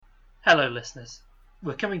Hello, listeners.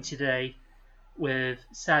 We're coming today with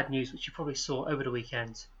sad news, which you probably saw over the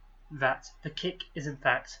weekend, that the kick is in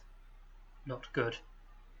fact not good.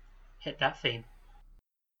 Hit that theme.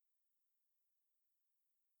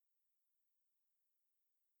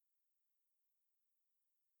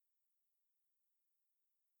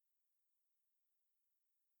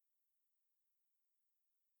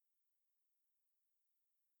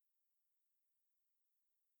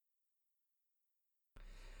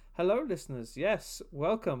 Hello, listeners. Yes,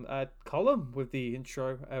 welcome. Colm with the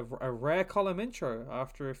intro, a rare Colm intro.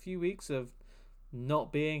 After a few weeks of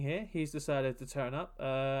not being here, he's decided to turn up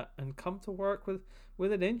and come to work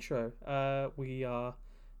with an intro. We are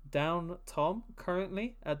down Tom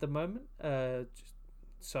currently at the moment.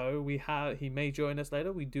 So he may join us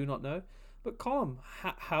later. We do not know. But Colm,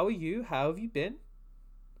 how are you? How have you been?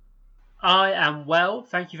 I am well,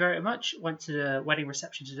 thank you very much. Went to the wedding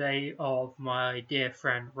reception today of my dear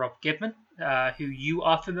friend Rob Gibman, who you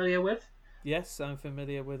are familiar with. Yes, I'm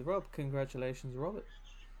familiar with Rob. Congratulations, Robert.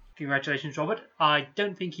 Congratulations, Robert. I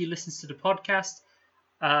don't think he listens to the podcast.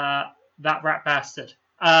 That rat bastard.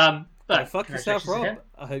 Go fuck yourself, Rob.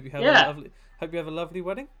 I hope you have a lovely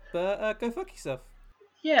wedding. But go fuck yourself.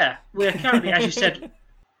 Yeah, we're currently, as you said,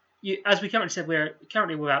 we're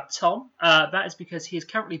currently without Tom. That is because he is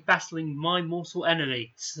currently battling my mortal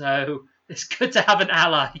enemy. So it's good to have an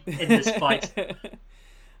ally in this fight. I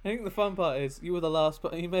think the fun part is you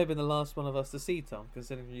may have been the last one of us to see Tom,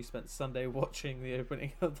 considering you spent Sunday watching the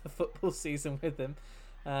opening of the football season with him.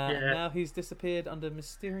 And now he's disappeared under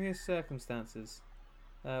mysterious circumstances.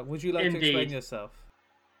 Would you like to explain yourself?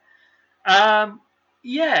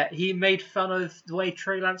 Yeah, he made fun of the way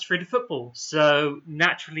Trey Lance threw the football, so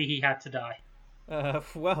naturally he had to die.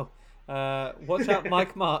 Watch out,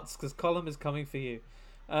 Mike Martz, because Colm is coming for you.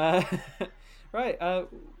 Right,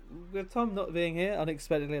 with Tom not being here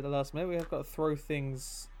unexpectedly at the last minute, we have got to throw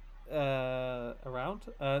things around.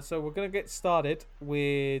 So we're going to get started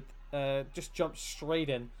with just jump straight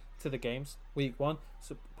in to the games, week one.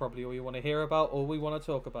 So probably all you want to hear about, all we want to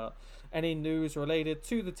talk about. Any news related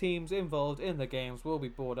to the teams involved in the games will be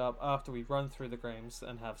brought up after we run through the games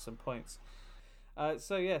and have some points.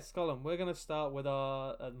 So yes, Colm, we're going to start with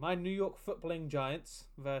my New York Footballing Giants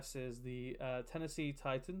versus the Tennessee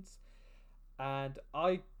Titans. And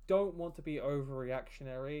I don't want to be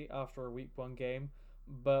overreactionary after a week one game,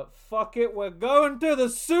 but fuck it, we're going to the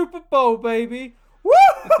Super Bowl, baby!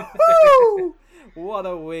 Woo! What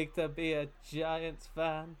a week to be a Giants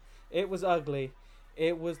fan. It was ugly.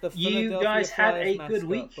 It was the Philadelphia You guys had a mascot, good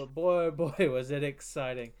week. But boy, oh boy, was it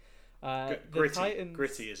exciting.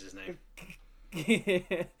 Gritty is his name.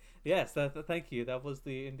 Yes, thank you. That was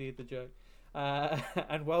indeed the joke.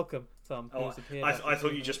 And welcome, Tom. I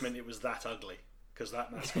thought you just meant it was that ugly, because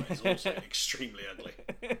that mascot is also extremely ugly.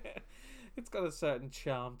 It's got a certain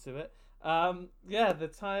charm to it.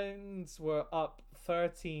 The Titans were up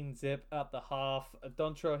 13-0 at the half. A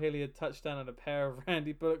Dontrell Hilliard touchdown and a pair of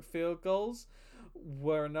Randy Bullock field goals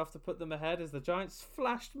were enough to put them ahead as the Giants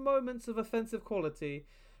flashed moments of offensive quality,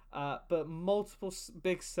 but multiple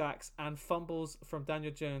big sacks and fumbles from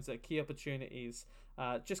Daniel Jones at key opportunities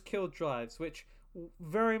just killed drives, which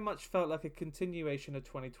very much felt like a continuation of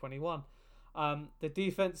 2021. The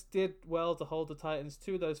defense did well to hold the Titans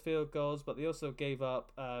to those field goals, but they also gave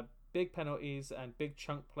up big penalties and big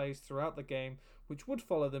chunk plays throughout the game, which would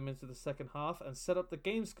follow them into the second half and set up the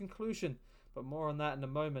game's conclusion. But more on that in a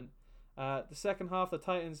moment. The second half, the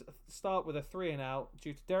Titans start with a 3-and-out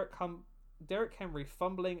due to Derrick Henry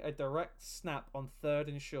fumbling a direct snap on 3rd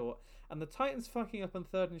and short. And the Titans fucking up on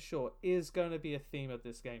 3rd and short is going to be a theme of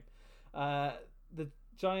this game. The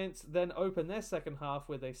Giants then open their second half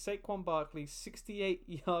with a Saquon Barkley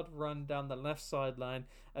 68-yard run down the left sideline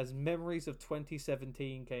as memories of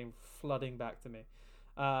 2017 came flooding back to me.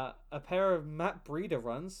 A pair of Matt Breida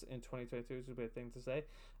runs in 2022 is a weird thing to say,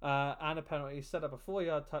 and a penalty set up a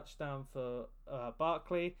 4-yard touchdown for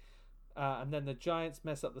Barkley, and then the Giants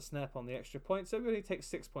mess up the snap on the extra point, so we only take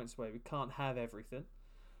 6 points away. We can't have everything.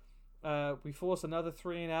 We force another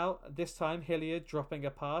 3-and-out. This time Hilliard dropping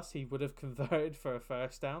a pass he would have converted for a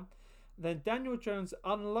first down. Then Daniel Jones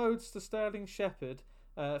unloads to Sterling Shepard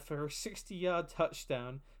for a 60-yard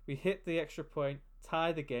touchdown. We hit the extra point,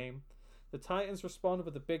 tie the game. The Titans respond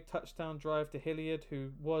with a big touchdown drive to Hilliard,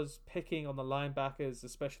 who was picking on the linebackers,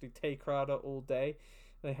 especially Tay Crowder, all day.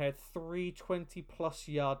 They had 3 20-plus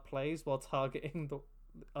yard plays while targeting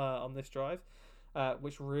on this drive,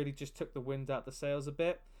 which really just took the wind out the sails a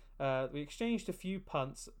bit. We exchanged a few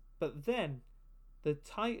punts, but then the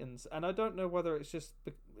Titans, and I don't know whether it's just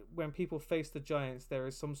when people face the Giants, there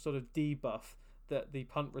is some sort of debuff that the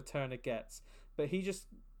punt returner gets, but he just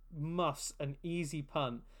muffs an easy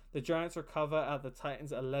punt. The Giants recover at the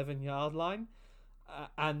Titans' 11-yard line,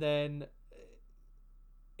 and then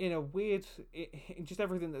in a weird, in just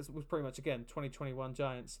everything that was pretty much again 2021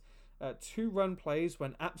 Giants. 2 run plays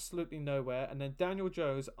went absolutely nowhere, and then Daniel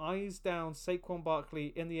Jones eyes down Saquon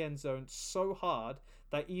Barkley in the end zone so hard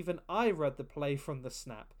that even I read the play from the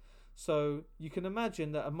snap. So you can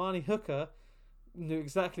imagine that Amani Hooker knew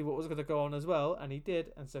exactly what was going to go on as well, and he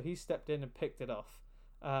did, and so he stepped in and picked it off.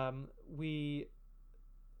 From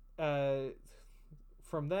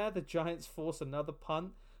there, the Giants force another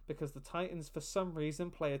punt because the Titans, for some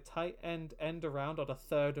reason, play a tight end around on a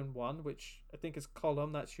 3rd and 1, which I think is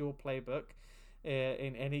Column. That's your playbook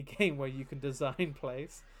in any game where you can design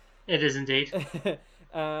plays. It is indeed.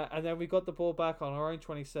 And then we got the ball back on our own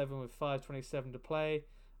 27 with 5:27 to play.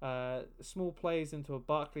 Small plays into a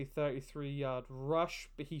Barkley 33-yard rush,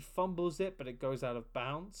 but he fumbles it, but it goes out of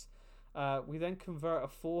bounds. We then convert a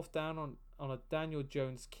 4th down on a Daniel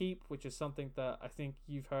Jones keep, which is something that I think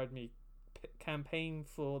you've heard me campaign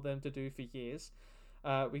for them to do for years.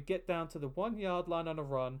 We get down to the 1-yard line on a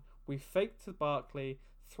run. We fake to Barkley,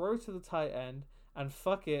 throw to the tight end, and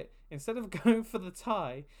fuck it. Instead of going for the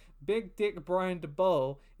tie, Big Dick Brian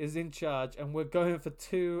DeBoll is in charge, and we're going for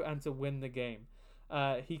 2 and to win the game.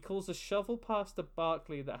 He calls a shovel pass to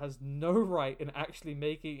Barkley that has no right in actually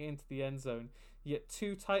making it into the end zone, yet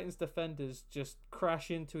 2 Titans defenders just crash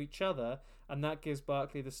into each other, and that gives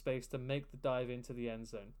Barkley the space to make the dive into the end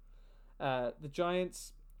zone. The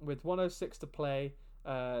Giants, with 1:06 to play,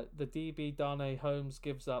 the DB Darnay Holmes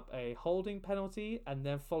gives up a holding penalty and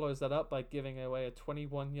then follows that up by giving away a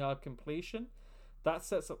 21-yard completion. That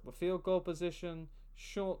sets up the field goal position.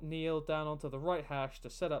 Short kneel down onto the right hash to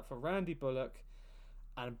set up for Randy Bullock,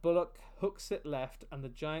 and Bullock hooks it left, and the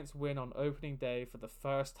Giants win on opening day for the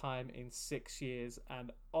first time in 6 years.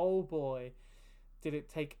 And oh boy, did it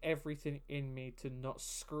take everything in me to not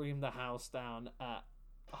scream the house down at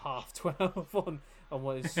 12:30 on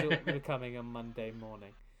what is soon becoming a Monday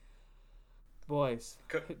morning. Boys,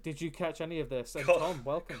 did you catch any of this? And Tom,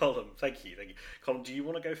 welcome. Colin, thank you. Colin, do you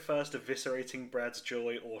want to go first, eviscerating Brad's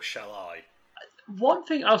joy, or shall I? One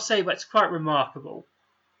thing I'll say that's quite remarkable,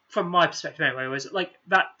 from my perspective anyway, was like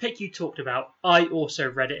that pick you talked about. I also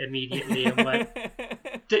read it immediately and went,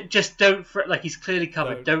 just don't throw, like he's clearly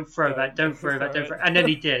covered. Don't throw that. And then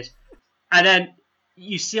he did. And then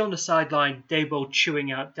you see on the sideline Daboll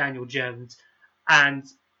chewing out Daniel Jones, and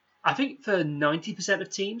I think for 90% of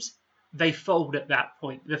teams they fold at that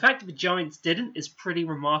point. The fact that the Giants didn't is pretty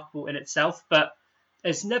remarkable in itself, but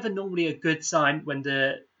it's never normally a good sign when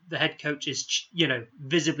the head coach is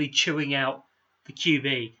visibly chewing out the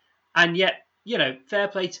QB. And yet, fair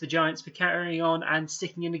play to the Giants for carrying on and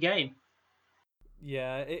sticking in the game.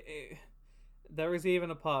 Yeah, there is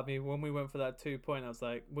even a part of me, when we went for that 2-point, I was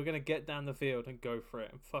like, we're going to get down the field and go for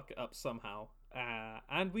it and fuck it up somehow.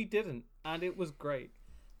 And we didn't. And it was great.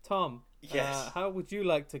 Tom, yes. How would you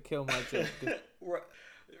like to kill my joke?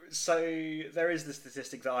 So there is the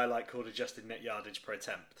statistic that I like called adjusted net yardage per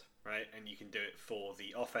attempt, right? And you can do it for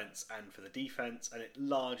the offense and for the defense, and it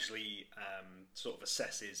largely sort of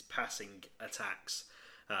assesses passing attacks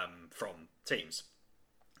from teams.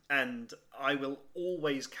 And I will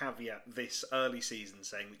always caveat this early season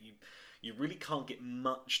saying that you really can't get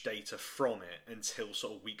much data from it until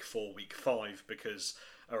sort of week 4, week 5,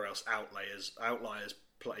 or else outliers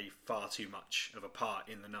play far too much of a part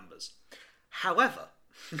in the numbers. However,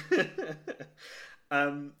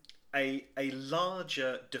 a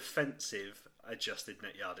larger defensive adjusted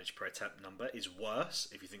net yardage per attempt number is worse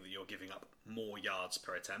if you think that you're giving up more yards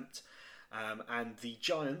per attempt. And the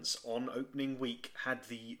Giants on opening week had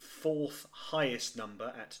the 4th highest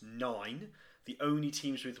number at 9. The only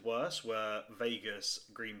teams with worse were Vegas,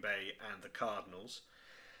 Green Bay, and the Cardinals.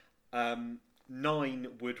 9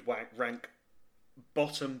 would rank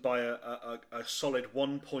bottom by a solid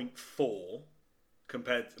 1.4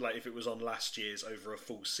 compared, like if it was on last year's over a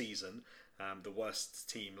full season. The worst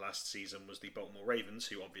team last season was the Baltimore Ravens,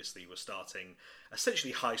 who obviously were starting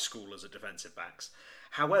essentially high schoolers at defensive backs.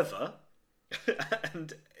 However,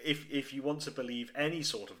 and if you want to believe any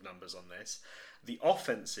sort of numbers on this, the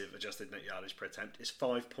offensive adjusted net yardage per attempt is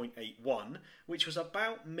 5.81, which was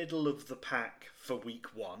about middle of the pack for week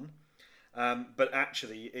 1, but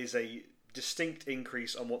actually is a distinct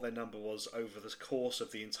increase on what their number was over the course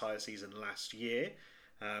of the entire season last year,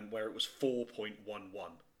 where it was 4.11.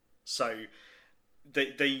 So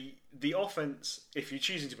the offense, if you're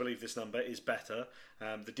choosing to believe this number, is better.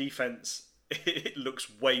 The defense, it looks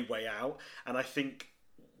way out. And I think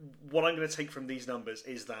what I'm going to take from these numbers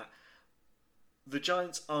is that the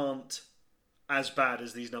Giants aren't as bad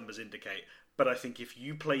as these numbers indicate, but I think if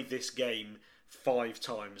you play this game 5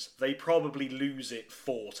 times, they probably lose it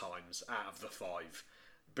 4 times out of the 5,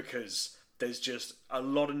 because there's just a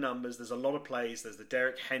lot of numbers, there's a lot of plays, there's the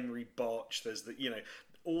Derrick Henry botch, there's the,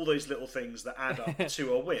 all those little things that add up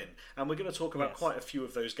to a win. And we're going to talk about quite a few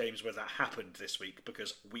of those games where that happened this week,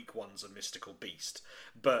 because week 1's a mystical beast.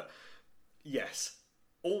 But yes,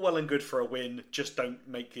 all well and good for a win, just don't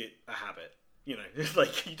make it a habit. You really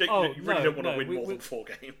don't want to win more than 4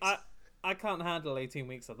 games. I can't handle 18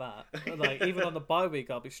 weeks of that. Like, even on the bye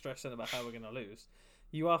week, I'll be stressing about how we're going to lose.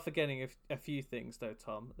 You are forgetting a few things, though,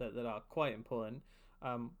 Tom, that are quite important.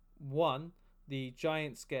 One, the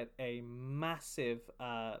Giants get a massive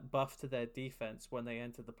buff to their defense when they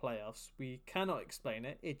enter the playoffs. We cannot explain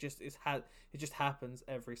it. It just happens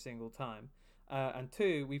every single time. And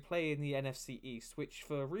 2, we play in the NFC East, which,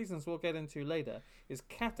 for reasons we'll get into later, is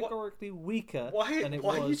categorically weaker than it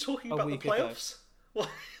was a week ago. Why are you talking about the playoffs? Why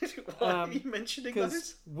are you mentioning those?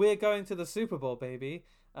 Because we're going to the Super Bowl, baby.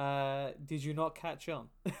 Did you not catch on?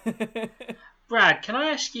 Brad, can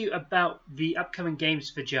I ask you about the upcoming games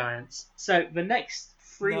for Giants? So the next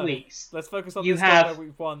 3 weeks, let's focus on the game where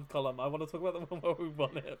we've won, Colin. I want to talk about the one where we've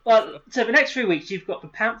won it. Well, so the next 3 weeks, you've got the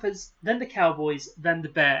Panthers, then the Cowboys, then the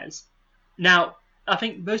Bears. Now, I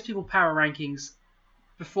think most people power rankings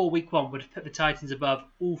before week 1 would have put the Titans above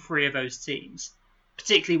all 3 of those teams,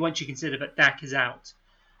 particularly once you consider that Dak is out.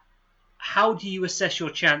 How do you assess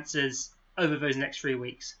your chances over those next 3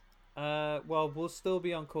 weeks? Well, we'll still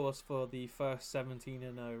be on course for the first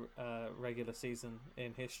 17-0 regular season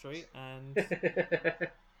in history, and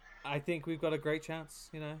I think we've got a great chance.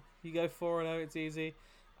 You go 4-0, it's easy.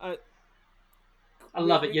 I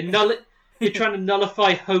love it. You're trying to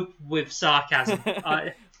nullify hope with sarcasm.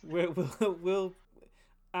 We'll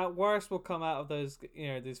at worst we'll come out of those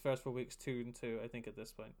these first 4 weeks 2-2. I think at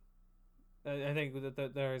this point, I think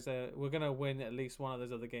that we're gonna win at least one of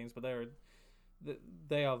those other games, but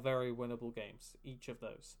they are very winnable games, each of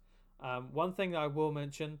those. One thing that I will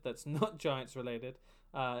mention that's not Giants related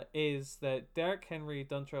is that Derrick Henry,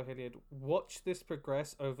 Dontrell Hilliard, watch this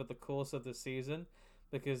progress over the course of the season,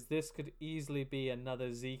 because this could easily be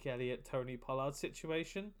another Zeke Elliott, Tony Pollard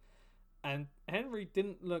situation. And Henry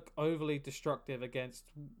didn't look overly destructive against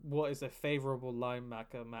what is a favourable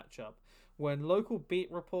linebacker matchup. When local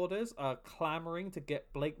beat reporters are clamouring to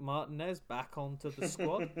get Blake Martinez back onto the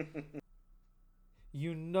squad,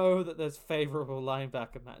 you know that there's favourable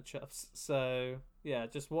linebacker matchups. So yeah,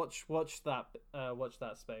 just watch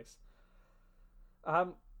that space.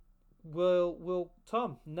 Will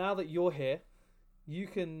Tom, now that you're here, we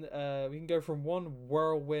can go from one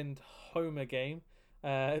whirlwind homer game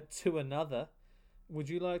to another. Would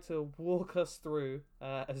you like to walk us through,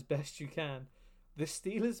 as best you can, the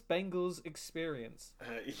Steelers-Bengals experience?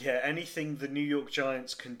 Anything the New York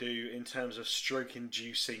Giants can do in terms of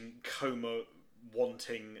stroke-inducing,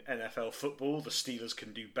 coma-wanting NFL football, the Steelers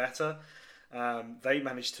can do better. They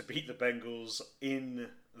managed to beat the Bengals in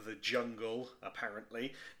the jungle,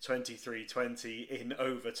 apparently, 23-20 in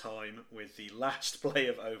overtime, with the last play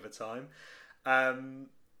of overtime.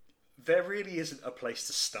 There really isn't a place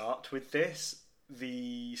to start with this.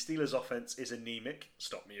 The Steelers' offense is anemic.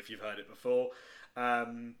 Stop me if you've heard it before.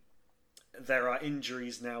 There are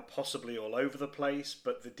injuries now possibly all over the place,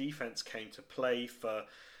 but the defense came to play for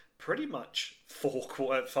pretty much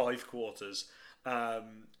 5 quarters.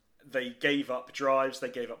 They gave up drives, they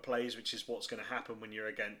gave up plays, which is what's going to happen when you're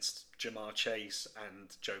against Jamar Chase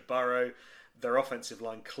and Joe Burrow. Their offensive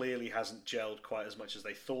line clearly hasn't gelled quite as much as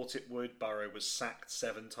they thought it would. Burrow was sacked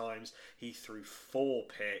 7 times. He threw 4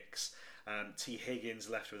 picks. T.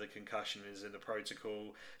 Higgins left with a concussion and is in the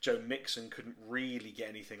protocol. Joe Mixon couldn't really get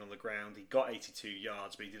anything on the ground. He got 82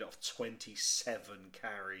 yards, but he did it off 27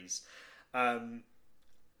 carries.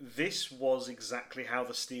 This was exactly how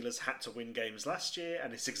the Steelers had to win games last year,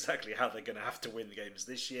 and it's exactly how they're going to have to win the games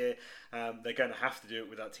this year. They're going to have to do it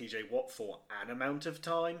without TJ Watt for an amount of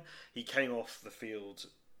time. He came off the field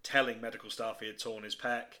telling medical staff he had torn his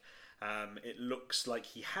pec. It looks like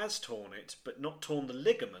he has torn it, but not torn the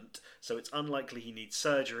ligament, so it's unlikely he needs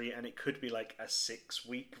surgery, and it could be like a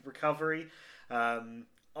 6-week recovery. I'm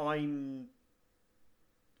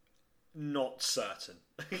not certain.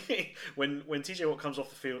 when TJ Watt comes off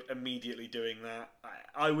the field immediately doing that,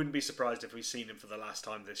 I wouldn't be surprised if we've seen him for the last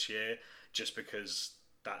time this year, just because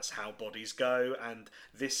that's how bodies go, and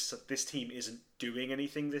this team isn't doing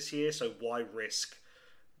anything this year, so why risk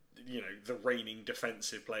the reigning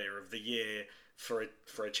defensive player of the year for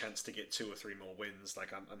a chance to get 2 or 3 more wins?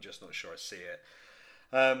 Like, I'm just not sure I see it.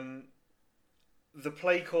 The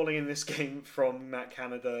play calling in this game from Matt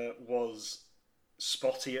Canada was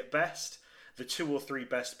spotty at best. the 2 or 3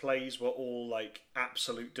 best plays were all like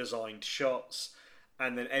absolute designed shots,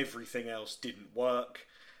 and then everything else didn't work.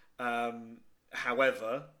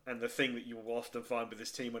 However, and the thing that you will often find with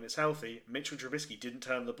this team when it's healthy, Mitchell Trubisky didn't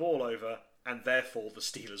turn the ball over, and therefore the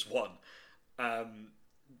Steelers won.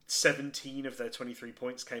 17 of their 23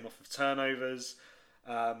 points came off of turnovers.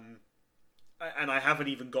 And I haven't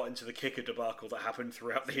even got into the kicker debacle that happened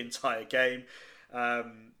throughout the entire game.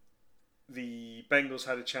 The Bengals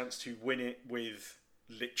had a chance to win it with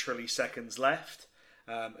literally seconds left.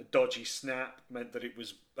 A dodgy snap meant that it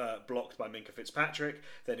was blocked by Minkah Fitzpatrick.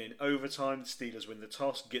 Then in overtime, the Steelers win the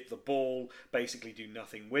toss, get the ball, basically do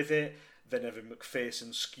nothing with it. Then Evan McPherson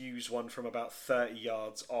skews one from about 30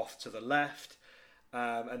 yards off to the left.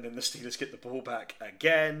 And then the Steelers get the ball back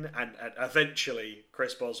again. And eventually,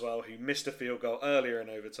 Chris Boswell, who missed a field goal earlier in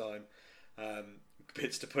overtime,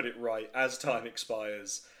 gets to put it right as time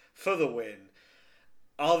expires for the win.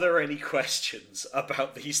 Are there any questions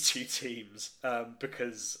about these two teams?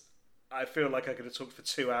 Because I feel like I could have talked for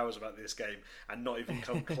 2 hours about this game and not even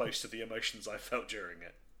come close to the emotions I felt during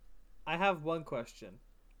it. I have one question.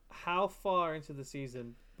 How far into the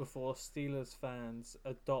season before Steelers fans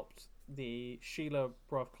adopt the Sheila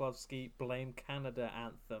Broflovsky Blame Canada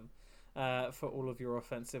anthem for all of your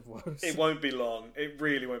offensive woes? It won't be long. It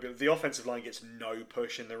really won't be. The offensive line gets no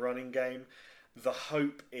push in the running game. The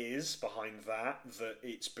hope is behind that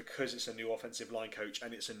it's because it's a new offensive line coach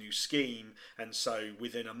and it's a new scheme, and so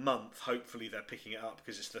within a month, hopefully they're picking it up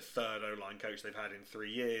because it's the third O-line coach they've had in 3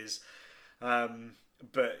 years.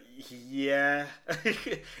 But yeah,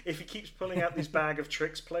 if he keeps pulling out this bag of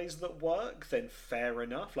tricks plays that work, then fair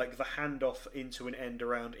enough. Like the handoff into an end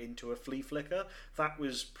around into a flea flicker, that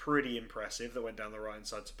was pretty impressive. That went down the right hand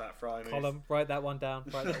side to Pat Frymuth. Column, write that one down.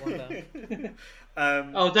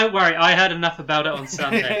 Oh, don't worry, I heard enough about it on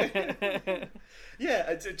Sunday.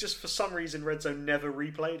 Yeah, just for some reason, Red Zone never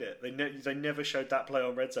replayed it. They never showed that play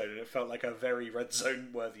on Red Zone, and it felt like a very Red Zone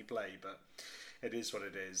worthy play. But it is what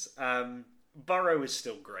it is. Burrow is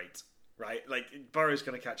still great, right? Like, Burrow's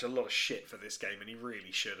going to catch a lot of shit for this game, and he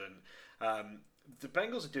really shouldn't. The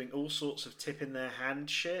Bengals are doing all sorts of tip in their hand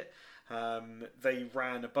shit. They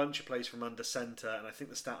ran a bunch of plays from under center, and I think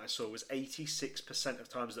the stat I saw was 86% of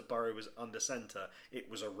times that Burrow was under center,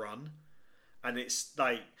 it was a run. And it's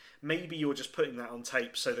like, maybe you're just putting that on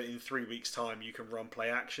tape so that in 3 weeks' time you can run play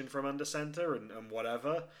action from under center and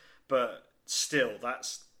whatever. But still,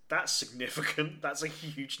 that's significant. That's a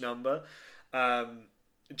huge number.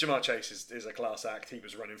 Jamar Chase is a class act. He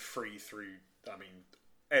was running free through,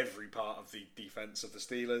 every part of the defense of the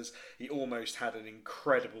Steelers. He almost had an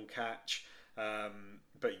incredible catch,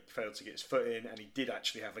 but he failed to get his foot in, and he did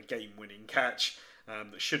actually have a game-winning catch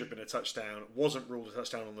that should have been a touchdown, wasn't ruled a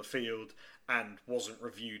touchdown on the field, and wasn't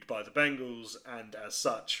reviewed by the Bengals, and as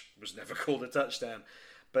such, was never called a touchdown.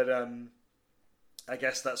 But I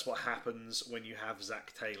guess that's what happens when you have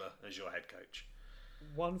Zach Taylor as your head coach.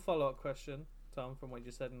 One follow-up question, Tom, from what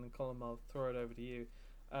you said in the column. I'll throw it over to you.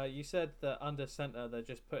 You said that under center they're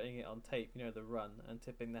just putting it on tape, the run and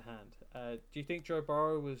tipping the hand. Do you think Joe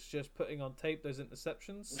Burrow was just putting on tape those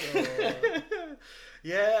interceptions? Or...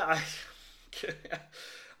 Yeah,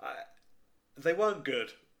 they weren't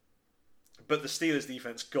good, but the Steelers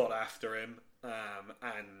defense got after him,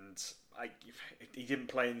 and he didn't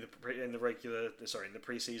play in the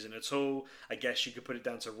preseason at all. I guess you could put it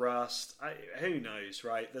down to rust. Who knows,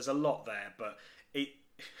 right? There's a lot there, but I'm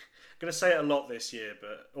going to say it a lot this year,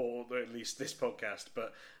 or at least this podcast.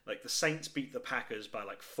 But like the Saints beat the Packers by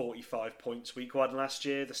like 45 points week 1 last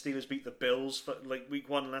year. The Steelers beat the Bills for like week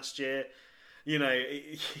 1 last year. We're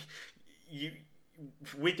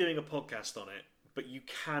doing a podcast on it, but you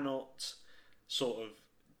cannot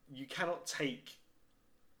take.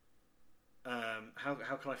 How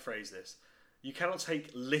can I phrase this? You cannot take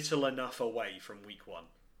little enough away from week 1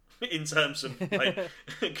 in terms of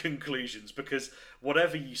conclusions, because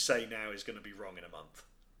whatever you say now is going to be wrong in a month.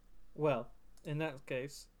 Well, in that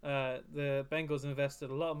case, the Bengals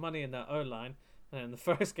invested a lot of money in that O-line, and in the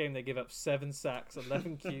first game they give up 7 sacks,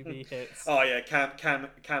 11 QB hits. Oh yeah,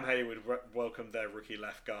 Cam Hayward welcomed their rookie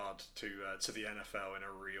left guard to the NFL in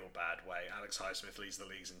a real bad way. Alex Highsmith leads the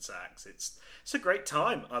leagues in sacks. It's a great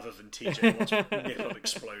time, other than TJ Watt's nipple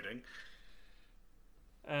exploding.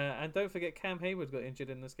 And don't forget, Cam Hayward got injured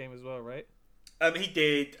in this game as well, right? He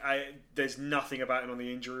did. There's nothing about him on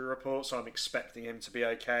the injury report, so I'm expecting him to be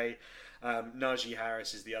okay. Najee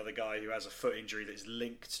Harris is the other guy who has a foot injury that is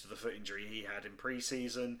linked to the foot injury he had in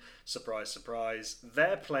preseason. Surprise, surprise.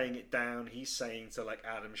 They're playing it down. He's saying to like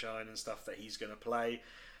Adam Shine and stuff that he's going to play.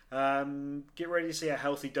 Get ready to see a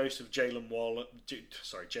healthy dose of Jaylen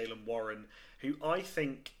Warren, who I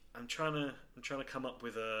think I'm trying to come up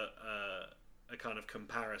with a kind of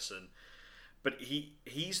comparison. But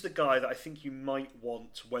he's the guy that I think you might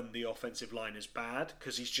want when the offensive line is bad,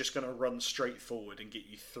 because he's just going to run straight forward and get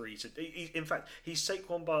you three to. In fact, he's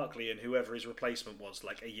Saquon Barkley and whoever his replacement was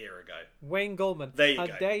like a year ago. Wayne Goldman. There you How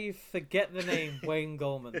go. dare you forget the name Wayne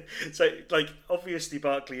Goldman? So, like, obviously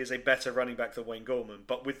Barkley is a better running back than Wayne Goldman,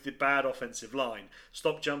 but with the bad offensive line,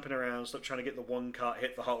 stop jumping around, stop trying to get the one cut,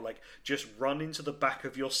 hit the hole. Like, just run into the back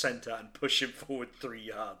of your centre and push him forward 3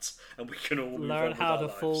 yards, and we can all move on Learn with how our to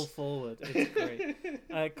lives. fall forward. It's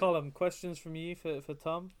great. Colin, questions from you for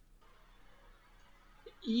Tom?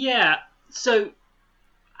 Yeah. So,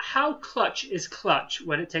 how clutch is clutch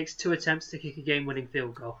when it takes 2 attempts to kick a game-winning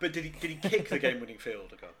field goal? But did he kick the game-winning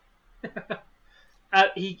field goal?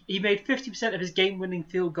 He made 50% of his game-winning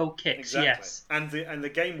field goal kicks. Exactly. Yes. And the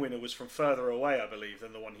game winner was from further away, I believe,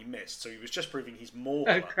 than the one he missed. So he was just proving he's more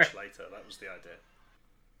Oh, clutch great. later. That was the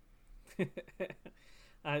idea.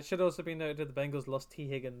 It should also be noted the Bengals lost T.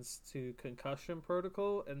 Higgins to concussion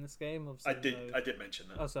protocol in this game. Obviously, I did mention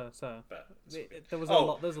that. Oh, sorry. But There was a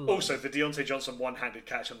lot. There's a lot. Also, the Deontay Johnson one-handed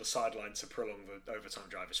catch on the sideline to prolong the overtime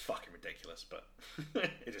drive is fucking ridiculous, but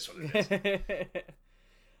it is what it is.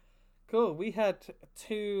 Cool. We had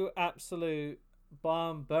 2 absolute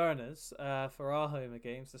barn burners for our Homer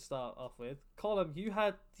games to start off with. Colin, you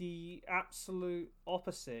had the absolute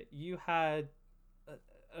opposite. You had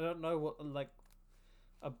I don't know what, like,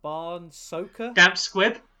 a barn soaker. Damp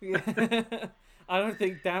squib. I don't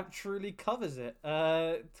think Damp truly covers it.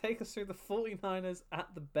 Take us through the 49ers at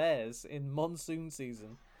the Bears in monsoon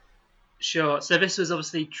season. Sure. So this was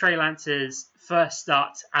obviously Trey Lance's first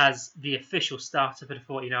start as the official starter for the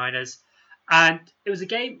 49ers. And it was a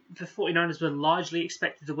game the 49ers were largely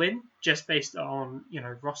expected to win, just based on,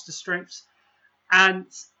 roster strengths. And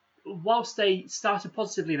whilst they started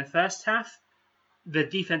positively in the first half, the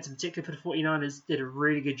defense in particular for the 49ers did a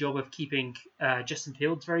really good job of keeping Justin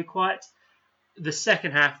Fields very quiet. The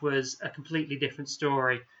second half was a completely different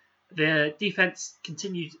story. The defense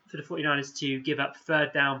continued for the 49ers to give up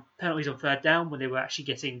penalties on third down when they were actually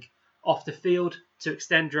getting off the field to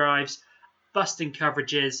extend drives, busting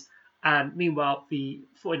coverages, and meanwhile the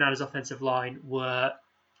 49ers offensive line were,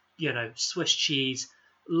 Swiss cheese,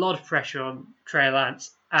 a lot of pressure on Trey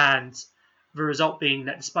Lance, and the result being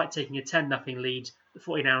that despite taking a 10-0 lead, the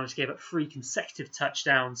 49ers gave up 3 consecutive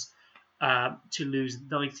touchdowns to lose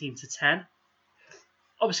 19-10.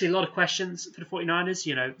 Obviously, a lot of questions for the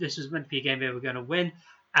 49ers. This was meant to be a game they were going to win,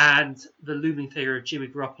 and the looming figure of Jimmy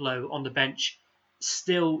Garoppolo on the bench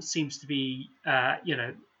still seems to be,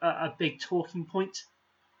 a big talking point,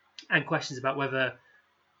 and questions about whether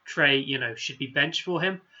Trey, should be benched for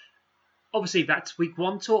him. Obviously, that's week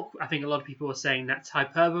 1 talk. I think a lot of people are saying that's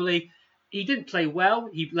hyperbole. He didn't play well.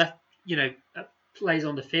 He left, plays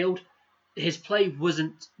on the field. His play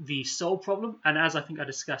wasn't the sole problem. And as I think I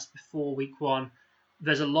discussed before week 1,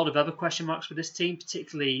 there's a lot of other question marks with this team,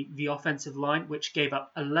 particularly the offensive line, which gave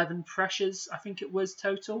up 11 pressures, I think it was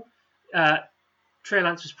total. Trey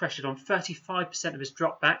Lance was pressured on 35% of his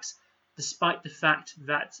dropbacks, despite the fact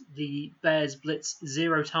that the Bears blitzed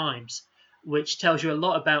 0 times, which tells you a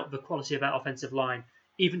lot about the quality of that offensive line.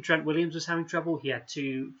 Even Trent Williams was having trouble. He had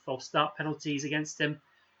 2 false start penalties against him.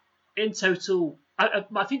 In total, I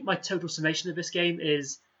think my total summation of this game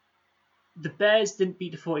is the Bears didn't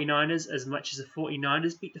beat the 49ers as much as the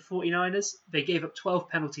 49ers beat the 49ers. They gave up 12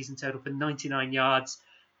 penalties in total for 99 yards,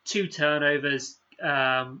 2 turnovers,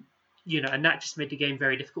 and that just made the game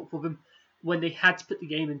very difficult for them. When they had to put the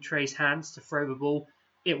game in Trey's hands to throw the ball,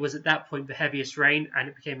 it was at that point the heaviest rain, and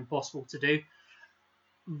it became impossible to do.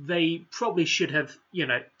 They probably should have,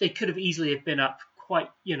 they could have easily have been up by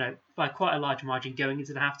quite a large margin going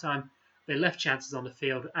into the halftime. They left chances on the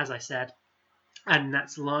field, as I said, and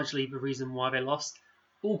that's largely the reason why they lost.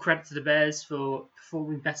 All credit to the Bears for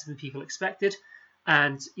performing better than people expected,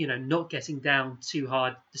 and not getting down too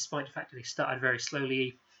hard, despite the fact that they started very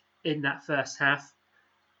slowly in that first half.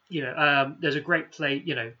 There's a great play,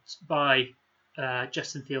 by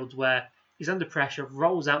Justin Fields where he's under pressure,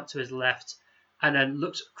 rolls out to his left, and then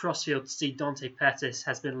looks across field to see Dante Pettis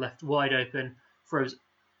has been left wide open, throws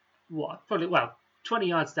 20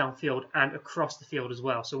 yards downfield and across the field as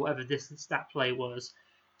well. So whatever distance that play was,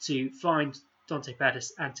 to find Dante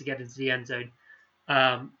Pettis and to get into the end zone.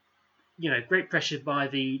 Great pressure by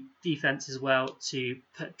the defense as well to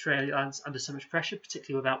put Trey Lance under so much pressure,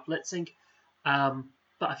 particularly without blitzing.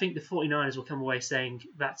 But I think the 49ers will come away saying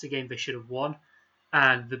that's a game they should have won,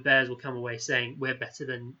 and the Bears will come away saying we're better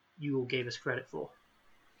than you all gave us credit for.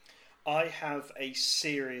 I have a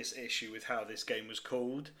serious issue with how this game was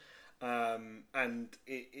called, and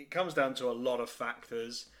it comes down to a lot of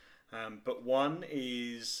factors. But one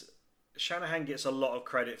is Shanahan gets a lot of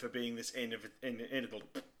credit for being this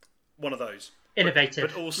one of those. Innovative.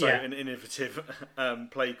 But also an innovative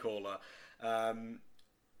play caller.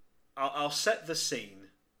 I'll set the scene,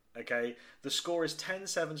 okay? The score is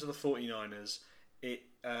 10-7 to the 49ers. It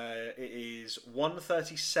is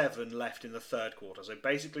 1:37 left in the third quarter, so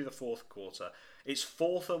basically the fourth quarter. It's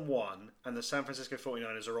 4th and 1, and the San Francisco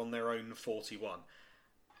 49ers are on their own 41.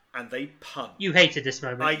 And they punt. You hated this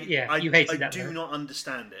moment. You hated that I do moment. not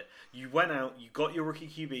understand it. You went out, you got your rookie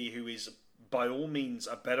QB, who is by all means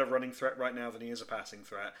a better running threat right now than he is a passing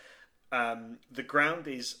threat. The ground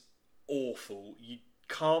is awful. You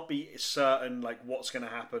can't be certain like what's going to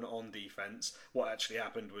happen on defense. What actually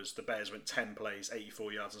happened was the Bears went 10 plays,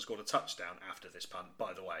 84 yards, and scored a touchdown after this punt,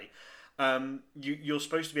 by the way. You're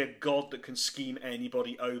supposed to be a god that can scheme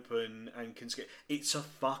anybody open and can scheme. It's a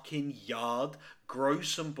fucking yard. Grow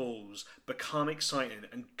some balls, become exciting,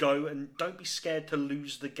 and go, and don't be scared to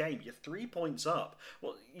lose the game. You're 3 points up.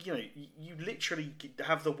 Well, you literally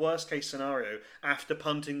have the worst case scenario after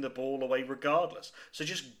punting the ball away regardless. So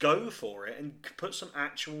just go for it and put some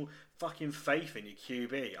actual fucking faith in your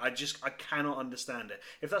QB. I cannot understand it.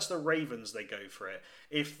 If that's the Ravens, they go for it.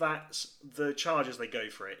 If that's the Chargers, they go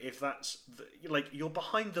for it. If that's you're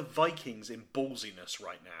behind the Vikings in ballsiness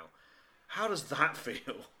right now. How does that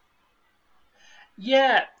feel?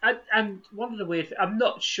 Yeah, and one of the weird... I'm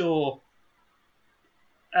not sure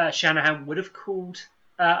Shanahan would have called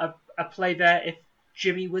a play there if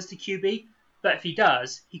Jimmy was the QB, but if he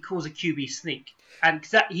does, he calls a QB sneak. And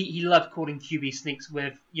cause he loved calling QB sneaks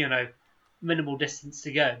with, minimal distance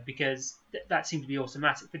to go, because that seemed to be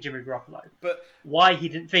automatic for Jimmy Garoppolo. But why he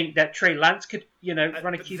didn't think that Trey Lance could,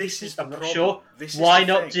 run a QB sneak, I'm not sure. Why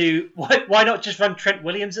not just run Trent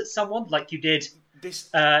Williams at someone like you did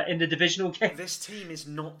in the divisional game? This team is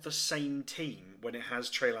not the same team when it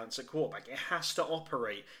has Trey Lance at quarterback. It has to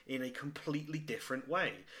operate in a completely different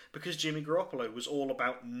way, because Jimmy Garoppolo was all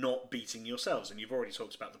about not beating yourselves, and you've already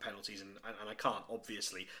talked about the penalties, and I can't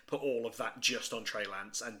obviously put all of that just on Trey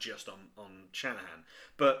Lance and just on Shanahan,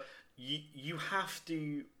 but you have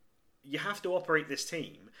to operate this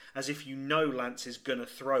team as if Lance is going to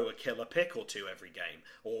throw a killer pick or two every game,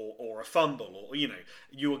 or a fumble, or you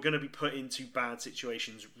are going to be put into bad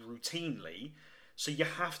situations routinely. So you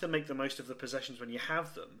have to make the most of the possessions when you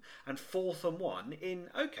have them. And 4th and 1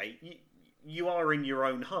 you are in your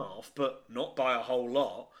own half, but not by a whole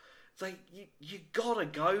lot. You gotta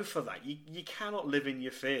go for that. You cannot live in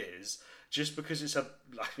your fears just because it's a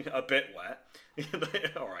bit wet.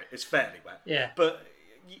 All right, it's fairly wet. Yeah, but.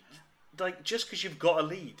 Just because you've got a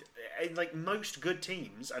lead, most good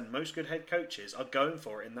teams and most good head coaches are going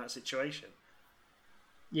for it in that situation.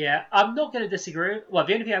 Yeah, I'm not going to disagree. Well,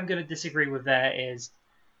 the only thing I'm going to disagree with there is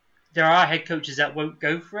there are head coaches that won't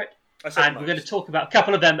go for it, and we're going to talk about a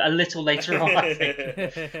couple of them a little later on, I think.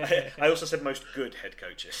 I also said most good head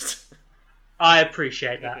coaches. I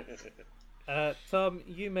appreciate that. Tom,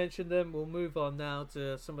 you mentioned them. We'll move on now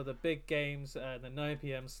to some of the big games, the 9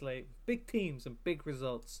 p.m. slate. Big teams and big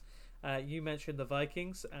results. You mentioned the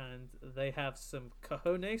Vikings, and they have some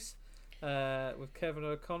cojones with Kevin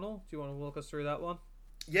O'Connell. Do you want to walk us through that one?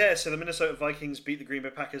 Yeah, so the Minnesota Vikings beat the Green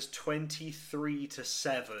Bay Packers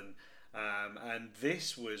 23-7, and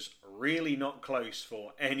this was really not close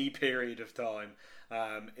for any period of time.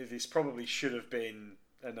 This probably should have been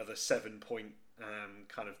another 7-point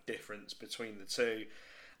kind of difference between the two.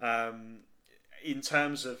 In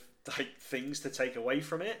terms of things to take away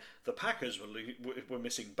from it, the Packers were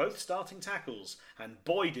missing both starting tackles, and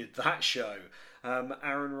boy did that show.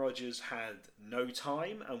 Aaron Rodgers had no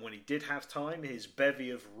time, and when he did have time, his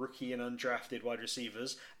bevy of rookie and undrafted wide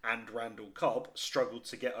receivers and Randall Cobb struggled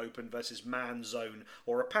to get open versus man zone,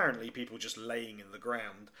 or apparently people just laying in the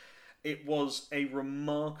ground. It was a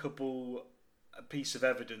remarkable piece of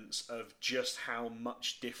evidence of just how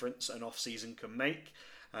much difference an off-season can make.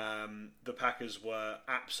 The Packers were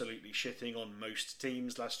absolutely shitting on most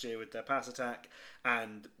teams last year with their pass attack,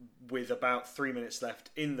 and with about 3 minutes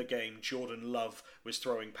left in the game, Jordan Love was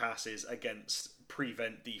throwing passes against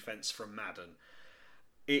prevent defense from Madden.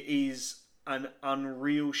 It is an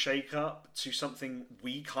unreal shake-up to something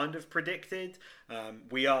we kind of predicted.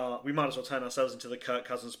 We might as well turn ourselves into the Kirk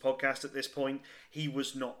Cousins podcast at this point. He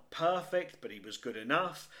was not perfect, but he was good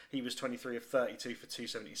enough. He was 23 of 32 for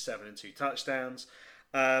 277 and 2 touchdowns.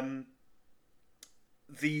 I've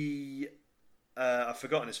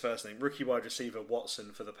forgotten his first name. Rookie wide receiver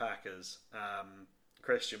Watson for the Packers.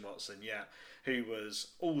 Christian Watson, yeah, who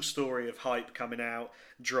was all story of hype coming out,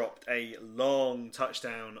 dropped a long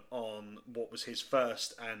touchdown on what was his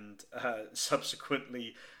first and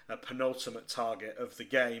subsequently a penultimate target of the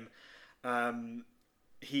game.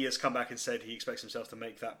 He has come back and said he expects himself to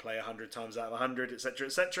make that play 100 times out of 100, etc.,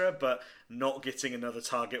 etc., but not getting another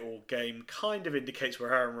target all game kind of indicates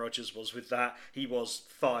where Aaron Rodgers was with that. He was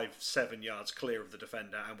 5-7 yards clear of the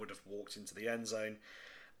defender and would have walked into the end zone.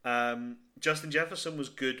 Justin Jefferson was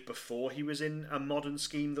good before he was in a modern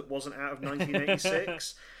scheme that wasn't out of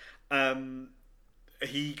 1986.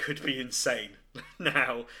 He could be insane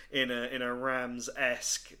now in a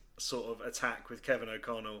Rams-esque sort of attack with Kevin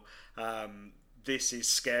O'Connell. This is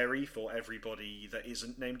scary for everybody that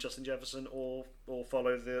isn't named Justin Jefferson or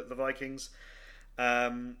follow the Vikings.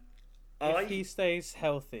 If he stays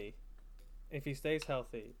healthy,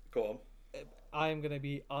 go on. I am going to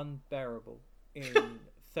be unbearable in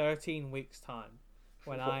 13 weeks' time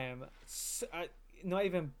when I am not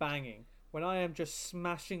even banging, when I am just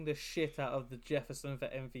smashing the shit out of the Jefferson for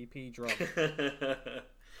MVP drum.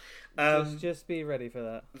 Just be ready for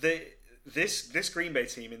that. This Green Bay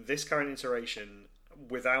team in this current iteration,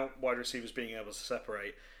 without wide receivers being able to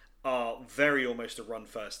separate, are very almost a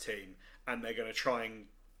run-first team, and they're going to try and...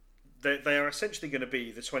 They are essentially going to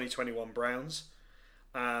be the 2021 Browns,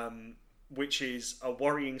 which is a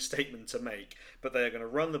worrying statement to make, but they're going to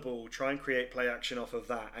run the ball, try and create play action off of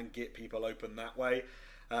that, and get people open that way.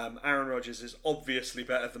 Aaron Rodgers is obviously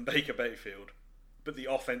better than Baker Mayfield, but the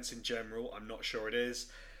offense in general, I'm not sure it is.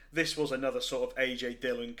 This was another sort of A.J.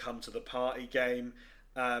 Dillon come to the party game.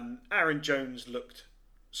 Aaron Jones looked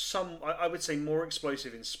I would say more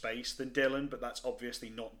explosive in space than Dillon, but that's obviously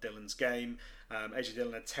not Dillon's game. A.J.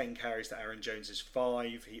 Dillon had 10 carries to Aaron Jones's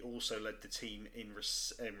 5. He also led the team in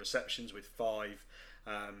receptions with 5.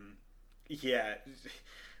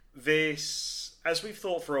 This, as we've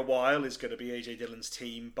thought for a while, is going to be A.J. Dillon's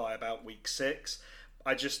team by about week 6.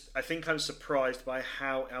 I think I'm surprised by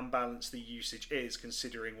how unbalanced the usage is,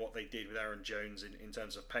 considering what they did with Aaron Jones in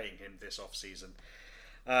terms of paying him this offseason.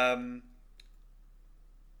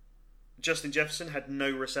 Justin Jefferson had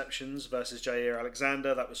no receptions versus Jair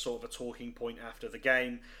Alexander. That was sort of a talking point after the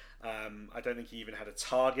game. I don't think he even had a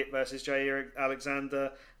target versus Jair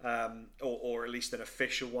Alexander, or at least an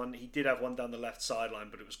official one. He did have one down the left sideline,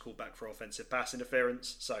 but it was called back for offensive pass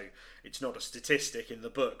interference, so it's not a statistic in the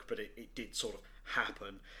book, but it did sort of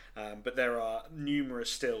happen. But there are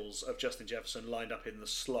numerous stills of Justin Jefferson lined up in the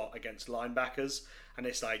slot against linebackers, and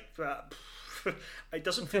it's like... it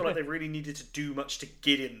doesn't feel like they really needed to do much to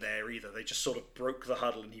get in there either. They just sort of broke the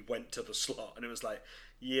huddle and he went to the slot, and it was like,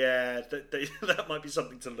 yeah, that might be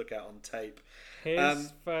something to look at on tape.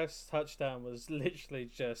 His first touchdown was literally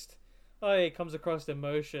just, he comes across in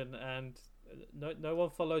motion, and no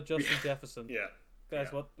one followed Justin Jefferson. Yeah,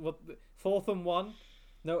 guys, what? 4th and 1.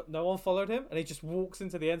 No one followed him, and he just walks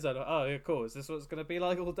into the end zone. Oh, yeah, cool. Is this what it's going to be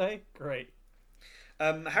like all day? Great.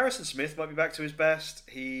 Harrison Smith might be back to his best.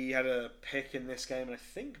 He had a pick in this game, and I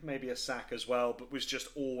think maybe a sack as well, but was just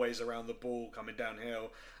always around the ball coming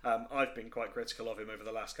downhill. I've been quite critical of him over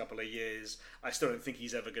the last couple of years. I still don't think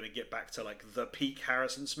he's ever going to get back to like the peak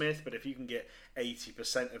Harrison Smith, but if you can get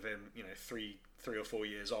 80% of him, 3 or 4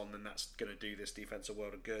 years on, then that's going to do this defense a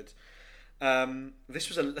world of good. This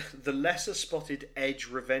was the lesser spotted edge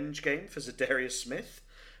revenge game for Zadarius Smith,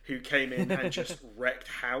 who came in and just wrecked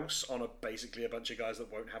house on basically a bunch of guys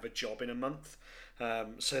that won't have a job in a month.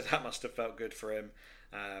 So that must have felt good for him.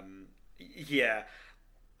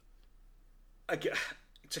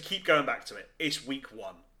 To keep going back to it, it's week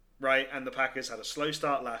 1, right? And the Packers had a slow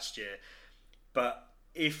start last year. But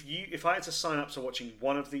if I had to sign up to watching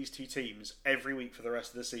one of these two teams every week for the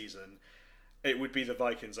rest of the season, it would be the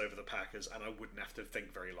Vikings over the Packers, and I wouldn't have to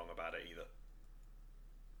think very long about it either.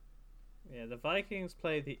 Yeah, the Vikings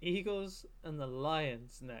play the Eagles and the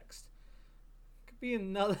Lions next. Could be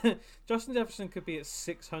another... Justin Jefferson could be at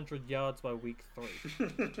 600 yards by week 3.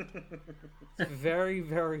 It's very,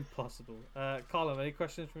 very possible. Colin, any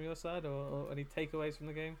questions from your side or any takeaways from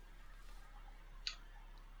the game?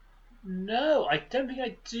 No, I don't think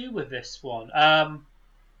I do with this one. I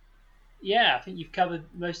think you've covered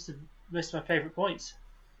most of my favourite points.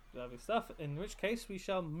 Lovely stuff. In which case, we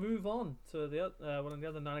shall move on to the one of the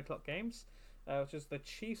other 9 o'clock games, which is the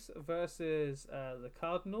Chiefs versus the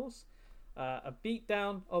Cardinals. A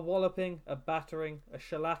beatdown, a walloping, a battering, a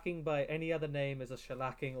shellacking by any other name is a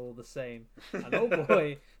shellacking all the same. And oh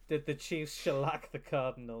boy, did the Chiefs shellac the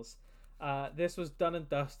Cardinals. This was done and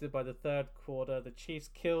dusted by the third quarter. The Chiefs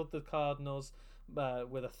killed the Cardinals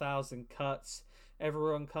with 1,000 cuts.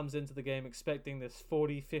 Everyone comes into the game expecting this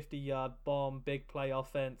 40, 50-yard bomb, big play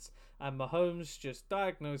offense, and Mahomes just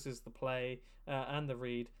diagnoses the play and the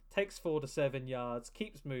read, takes 4 to 7 yards,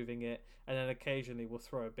 keeps moving it, and then occasionally will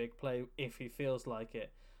throw a big play if he feels like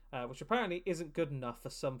it, which apparently isn't good enough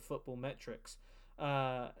for some football metrics.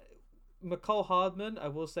 McCall Hardman, I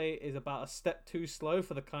will say, is about a step too slow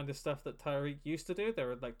for the kind of stuff that Tyreek used to do. There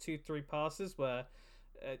were like 2-3 passes where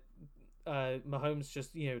Mahomes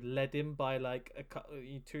just led him by like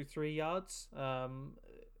 2-3 yards,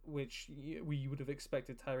 which we would have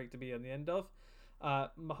expected Tyreek to be on the end of.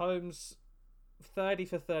 Mahomes 30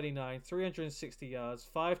 for 39, 360 yards,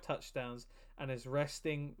 5 touchdowns, and is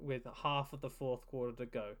resting with half of the fourth quarter to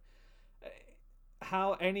go.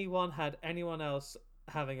 How anyone else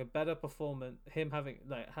having a better performance,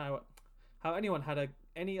 how anyone had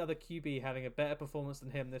any other QB having a better performance than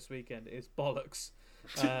him this weekend is bollocks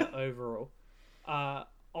overall.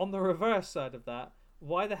 On the reverse side of that,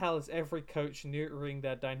 why the hell is every coach neutering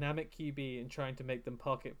their dynamic QB and trying to make them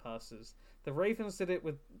pocket passers? The Ravens did it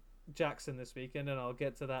with Jackson this weekend, and I'll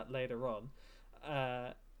get to that later on.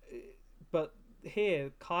 But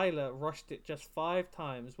here, Kyler rushed it just 5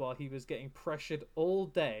 times while he was getting pressured all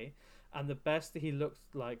day, and the best that he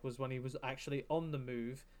looked like was when he was actually on the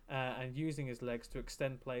move and using his legs to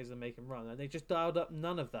extend plays and make him run, and they just dialed up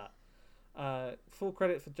none of that. Full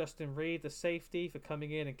credit for Justin Reed, the safety, for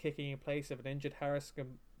coming in and kicking in place of an injured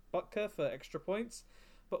Harrison Butker for extra points.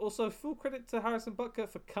 But also full credit to Harrison Butker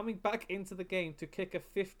for coming back into the game to kick a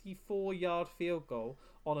 54-yard field goal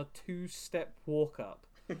on a 2-step walk-up.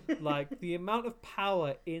 Like, the amount of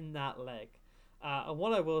power in that leg. And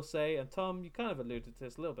what I will say, and Tom, you kind of alluded to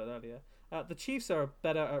this a little bit earlier, the Chiefs are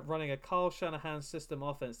better at running a Kyle Shanahan system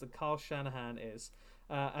offense than Kyle Shanahan is.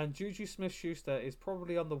 And Juju Smith-Schuster is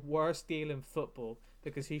probably on the worst deal in football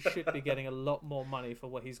because he should be getting a lot more money for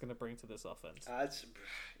what he's going to bring to this offense. I'm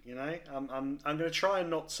going to try and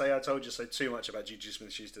not say I told you so too much about Juju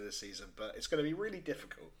Smith-Schuster this season, but it's going to be really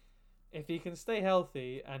difficult. If he can stay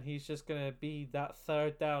healthy and he's just going to be that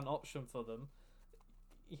third down option for them,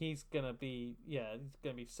 he's going to be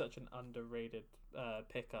such an underrated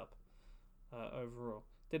pickup overall.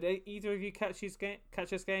 Did either of you catch his game?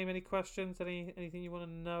 Any questions? Anything you want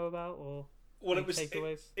to know about, or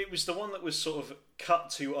takeaways? It was the one that was sort of cut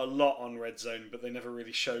to a lot on Red Zone, but they never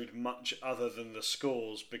really showed much other than the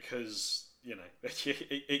scores because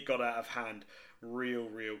it got out of hand real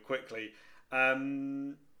quickly.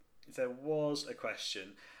 There was a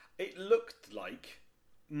question. It looked like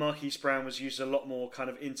Marquise Brown was used a lot more kind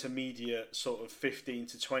of intermediate sort of 15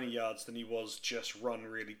 to 20 yards than he was just run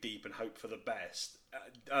really deep and hope for the best.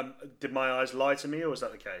 Did my eyes lie to me, or was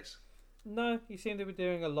that the case? No, he seemed to be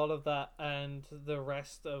doing a lot of that, and the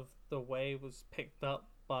rest of the way was picked up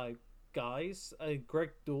by guys.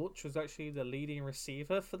 Greg Dortch was actually the leading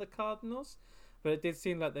receiver for the Cardinals, but it did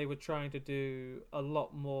seem like they were trying to do a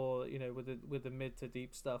lot more, with the mid to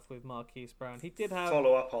deep stuff with Marquise Brown. He did have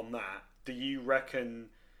follow up on that. Do you reckon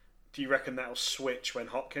that'll switch when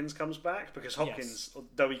Hopkins comes back? Because Hopkins, yes,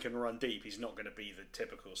 though he can run deep, he's not going to be the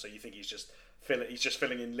typical. So you think he's just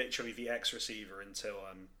filling in literally the X receiver until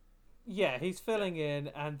Yeah, he's filling in,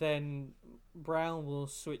 and then Brown will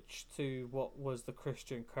switch to what was the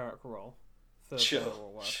Christian Kirk role for sure.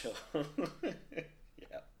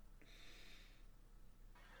 Yeah.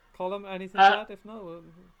 Colm, anything to add? If not,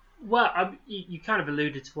 well, you kind of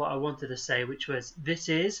alluded to what I wanted to say, which was this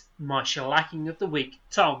is my shellacking of the week.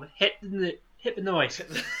 Tom, hit the noise.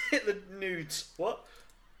 Hit the nudes. What?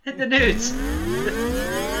 Hit the nudes.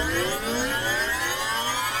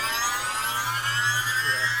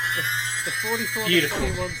 The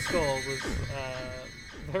 44-21 score was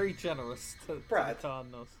very generous to the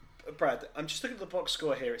Cardinals. Brad, I'm just looking at the box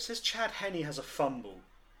score here. It says Chad Henne has a fumble.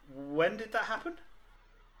 When did that happen?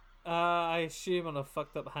 I assume on a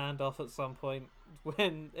fucked up handoff at some point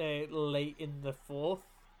when late in the fourth.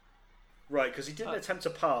 Right, because he didn't attempt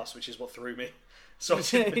to pass, which is what threw me. So I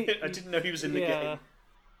didn't know he was in the game.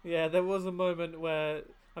 Yeah, there was a moment where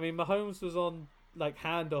Mahomes was on like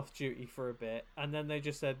handoff duty for a bit, and then they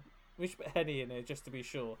just said, "We should put Henne in there just to be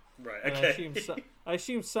sure." Right. And Okay. I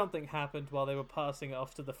assume something happened while they were passing it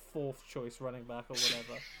off to the fourth choice running back or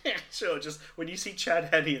whatever. Yeah, sure. Just when you see Chad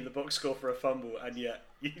Henne in the box score for a fumble, and yet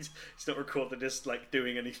he's not recorded as like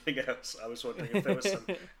doing anything else, I was wondering if there was some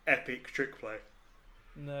epic trick play.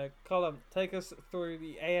 No, Colm, take us through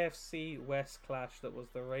the AFC West clash that was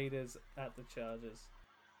the Raiders at the Chargers.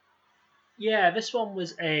 Yeah, this one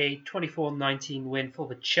was a 24-19 win for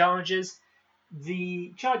the Chargers.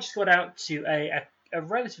 The Chargers got out to a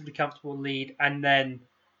relatively comfortable lead, and then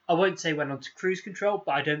I won't say went on to cruise control,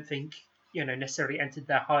 but I don't think necessarily entered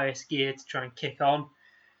their highest gear to try and kick on.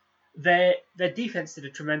 Their defense did a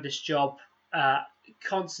tremendous job,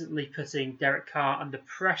 constantly putting Derek Carr under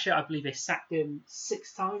pressure. I believe they sacked him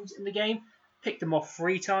 6 times in the game, picked him off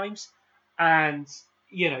 3 times, and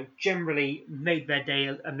generally made their day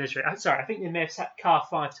a misery. I'm sorry, I think they may have sacked Carr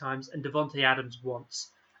 5 times and Devontae Adams once.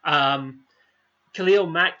 Khalil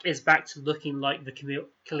Mack is back to looking like the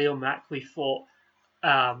Khalil Mack we thought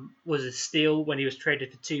was a steal when he was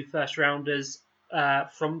traded for 2 first-rounders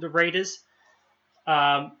from the Raiders.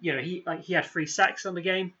 He had 3 sacks on the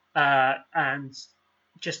game and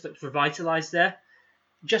just looked revitalized there.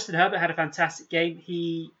 Justin Herbert had a fantastic game.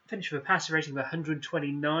 He finished with a passer rating of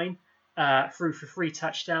 129, threw for 3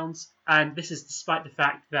 touchdowns, and this is despite the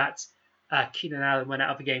fact that Keenan Allen went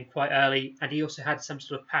out of the game quite early, and he also had some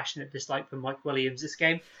sort of passionate dislike for Mike Williams this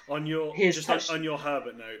game. On your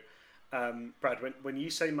Herbert note, Brad, when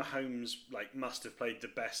you say Mahomes must have played the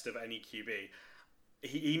best of any QB,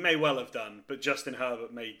 he may well have done, but Justin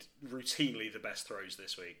Herbert made routinely the best throws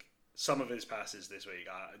this week. Some of his passes this week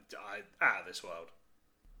are out of this world.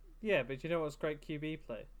 Yeah, but you know what's great QB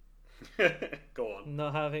play? Go on.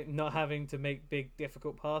 Not having to make big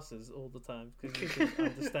difficult passes all the time because you can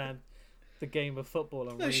understand the game of football.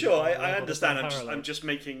 And no, sure, I understand. I'm just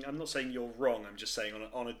making. I'm not saying you're wrong. I'm just saying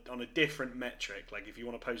on a different metric. Like if you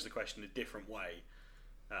want to pose the question a different way.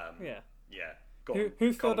 Yeah. Go on.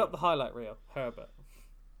 Who filled up the highlight reel? Herbert.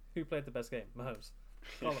 Who played the best game? Mahomes.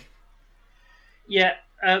 Colin. Yeah.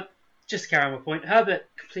 Just to carry on my point, Herbert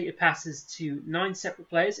completed passes to 9 separate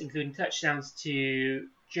players, including touchdowns to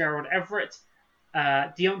Gerald Everett,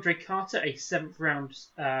 DeAndre Carter, a 7th round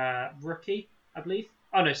rookie, I believe.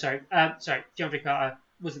 Oh no, sorry, DeAndre Carter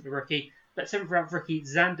wasn't the rookie, but 7th round rookie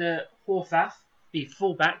Xander Horvath, the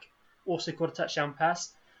fullback, also caught a touchdown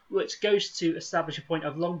pass, which goes to establish a point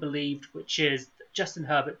I've long believed, which is that Justin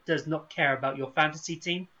Herbert does not care about your fantasy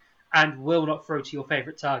team and will not throw to your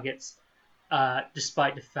favourite targets.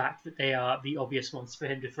 Despite the fact that they are the obvious ones for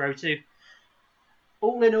him to throw to.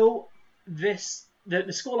 All in all, the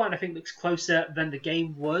scoreline I think looks closer than the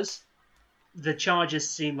game was. The Chargers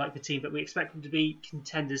seem like the team that we expect them to be,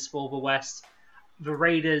 contenders for the West. The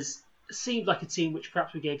Raiders seemed like a team which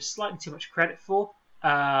perhaps we gave slightly too much credit for.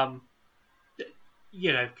 Because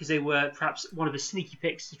they were perhaps one of the sneaky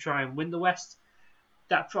picks to try and win the West.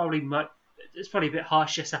 It's probably a bit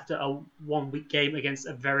harsh just after a 1-week game against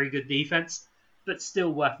a very good defense, but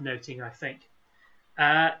still worth noting, I think.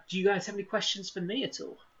 Do you guys have any questions for me at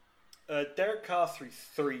all? Derek Carr threw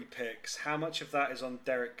 3 picks. How much of that is on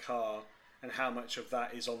Derek Carr, and how much of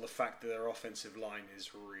that is on the fact that their offensive line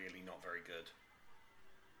is really not very good?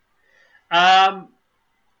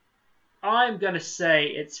 I'm going to say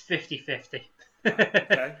it's 50-50.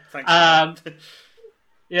 Okay, thanks.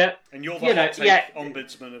 Yeah, and you're the hot take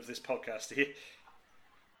ombudsman of this podcast here.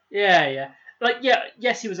 Yeah.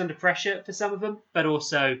 Yes, he was under pressure for some of them, but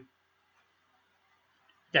also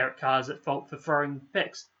Derek Carr's at fault for throwing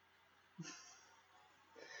picks.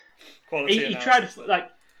 He tried to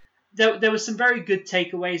there was some very good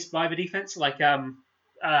takeaways by the defense. I'm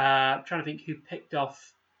trying to think who picked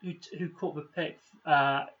off who caught the pick,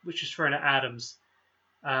 which was thrown at Adams.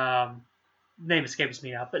 Name escapes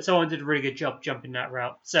me now, but someone did a really good job jumping that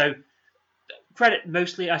route. So credit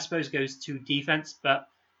mostly, I suppose, goes to defense, but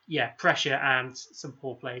yeah, pressure and some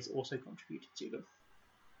poor plays also contributed to them.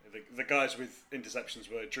 The guys with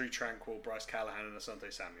interceptions were Drew Tranquil, Bryce Callahan, and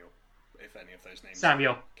Asante Samuel, if any of those names.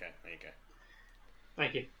 Samuel. Okay, there you go.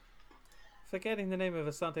 Thank you. Forgetting the name of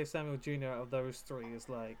Asante Samuel Jr. out of those 3 is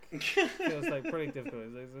feels like pretty difficult.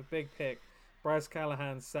 It's a big pick. Bryce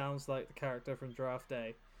Callahan sounds like the character from Draft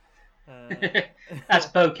Day. That's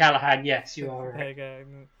Bo Callahan, yes, you are right. There you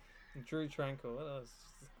go. Drew Tranquil, that's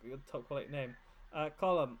a top quality name.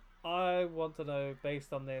 Colin, I want to know,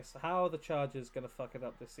 based on this, how are the Chargers going to fuck it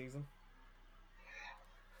up this season?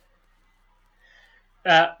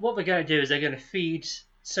 What they're going to do is they're going to feed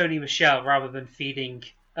Sony Michel rather than feeding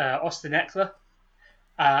Austin Eckler,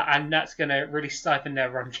 and that's going to really stifle their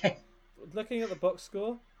run game. Looking at the box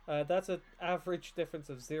score, that's an average difference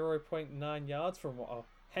of 0.9 yards from a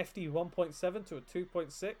hefty 1.7 to a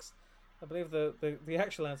 2.6. I believe the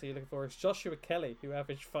actual answer you're looking for is Joshua Kelly, who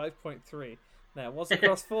averaged 5.3. Now, it was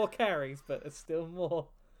across 4 carries, but it's still more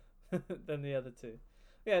than the other 2.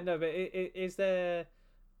 Yeah, no, but is there...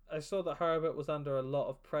 I saw that Herbert was under a lot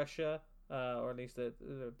of pressure, or at least the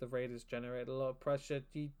Raiders generated a lot of pressure.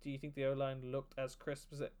 Do you think the O-line looked as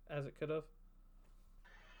crisp as it could have?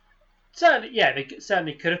 Certainly, yeah, they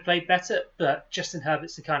certainly could have played better, but Justin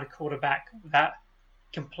Herbert's the kind of quarterback that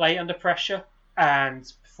can play under pressure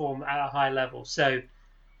and perform at a high level. So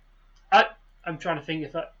I'm trying to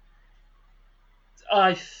think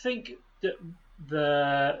I think that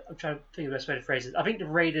I'm trying to think of the best way to phrase it. I think the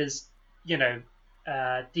Raiders,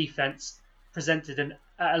 defense presented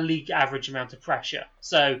a league average amount of pressure.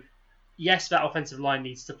 So yes, that offensive line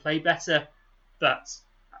needs to play better, but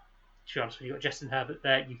to be honest, when you've got Justin Herbert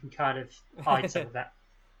there, you can kind of hide some of that.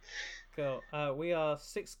 Cool. We are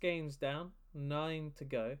 6 games down, 9 to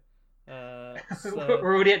go. So,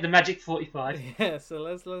 we're already at the magic 45. Yeah, so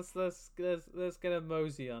let's get a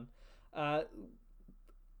mosey on.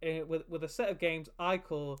 With a set of games I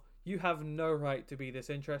call "You Have No Right to Be This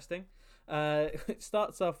Interesting." It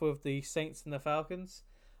starts off with the Saints and the Falcons.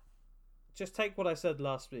 Just take what I said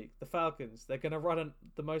last week. The Falcons, they're going to run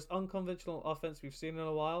the most unconventional offense we've seen in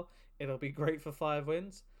a while. It'll be great for 5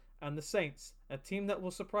 wins. And the Saints, a team that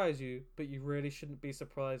will surprise you, but you really shouldn't be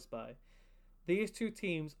surprised by. These two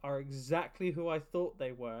teams are exactly who I thought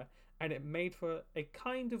they were, and it made for a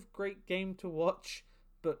kind of great game to watch,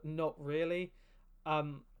 but not really.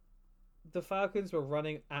 The Falcons were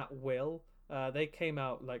running at will. They came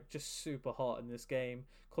out like just super hot in this game.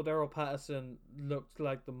 Cordero Patterson looked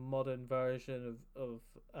like the modern version of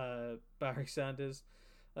Barry Sanders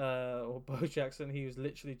or Bo Jackson. He was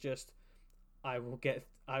literally just, I will get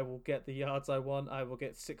the yards I want. I will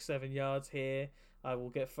get 6-7 yards here. I will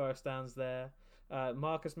get first downs there.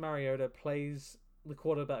 Marcus Mariota plays the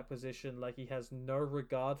quarterback position like he has no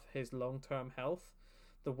regard for his long-term health.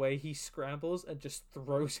 The way he scrambles and just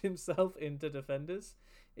throws himself into defenders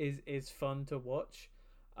is fun to watch.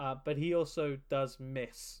 But he also does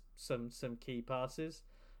miss some key passes.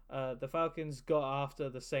 The Falcons got after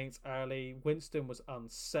the Saints early. Winston was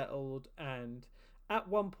unsettled, and at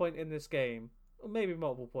one point in this game, or maybe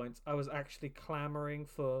multiple points, I was actually clamoring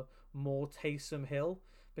for more Taysom Hill,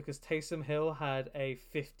 because Taysom Hill had a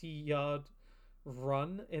 50-yard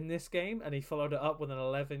run in this game, and he followed it up with an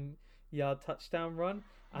 11-yard touchdown run.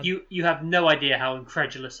 And you have no idea how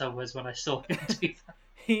incredulous I was when I saw him.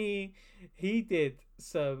 He did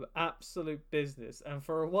some absolute business, and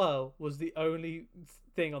for a while was the only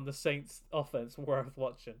thing on the Saints offense worth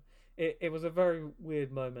watching. It was a very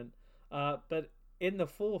weird moment. But in the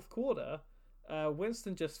fourth quarter,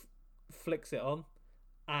 Winston just flicks it on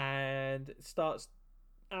and starts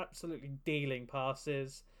absolutely dealing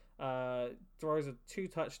passes. Throws 2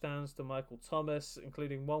 touchdowns to Michael Thomas,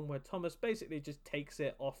 including one where Thomas basically just takes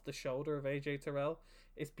it off the shoulder of AJ Terrell.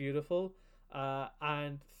 It's beautiful.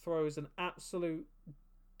 And throws an absolute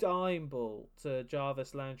dime ball to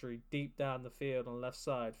Jarvis Landry deep down the field on the left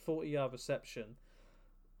side. 40-yard reception.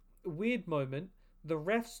 Weird moment. The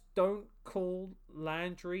refs don't call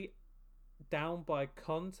Landry down by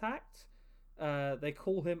contact. They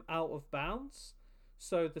call him out of bounds.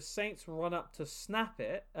 So the Saints run up to snap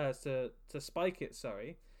it, to spike it,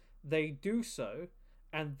 sorry. They do so,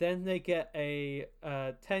 and then they get a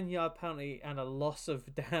 10-yard penalty and a loss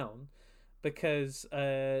of down because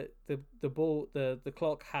the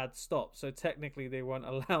clock had stopped. So technically they weren't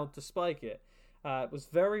allowed to spike it. It was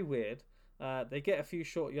very weird. They get a few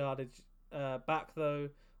short yardage back though.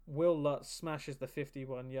 Will Lutz smashes the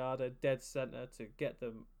 51-yarder dead center to get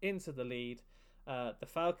them into the lead. The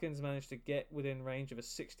Falcons managed to get within range of a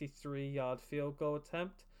 63-yard field goal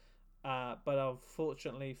attempt, but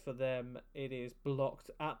unfortunately for them, it is blocked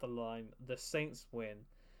at the line. The Saints win.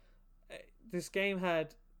 This game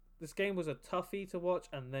was a toughie to watch,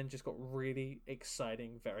 and then just got really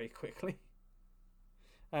exciting very quickly.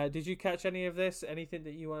 Did you catch any of this? Anything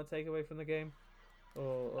that you want to take away from the game?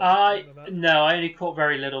 No, I only caught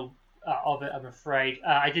very little of it, I'm afraid.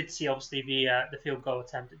 I did see obviously the field goal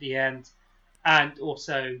attempt at the end. And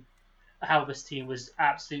also how this team was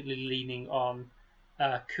absolutely leaning on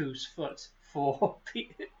Koo's foot for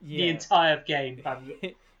the entire game by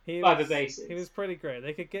the basis. He was pretty great.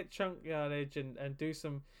 They could get chunk yardage and do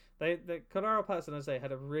some... Cordero Patterson, as I say,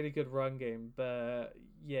 had a really good run game. But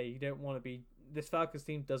yeah, you don't want to be... This Falcons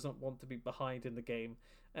team doesn't want to be behind in the game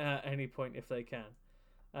at any point if they can.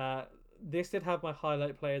 This did have my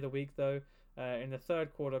highlight play of the week, though. In the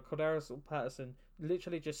third quarter, Cordero Patterson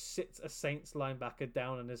literally just sits a Saints linebacker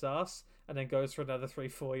down on his ass and then goes for another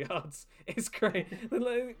 3-4 yards. It's great.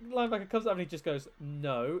 The linebacker comes up and he just goes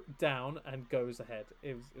no, down, and goes ahead.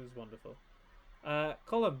 It was wonderful.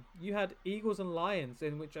 Colin, you had Eagles and Lions,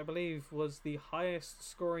 in which I believe was the highest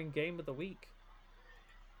scoring game of the week.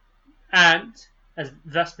 And has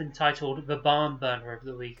thus been titled the barn burner of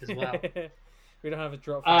the week as well. We don't have a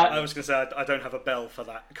drop. I was going to say I don't have a bell for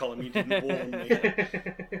that, Colin. You didn't warn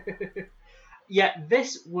me. Yeah,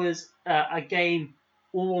 this was a game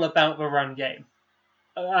all about the run game.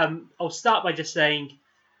 I'll start by just saying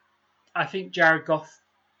I think Jared Goff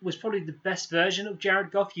was probably the best version of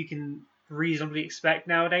Jared Goff you can reasonably expect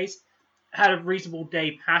nowadays. had a reasonable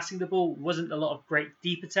day passing the ball. Wasn't a lot of great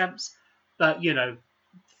deep attempts, but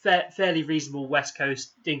fairly reasonable West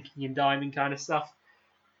Coast dinking and diming kind of stuff.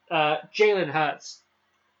 Jalen Hurts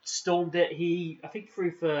stormed it. He, I think,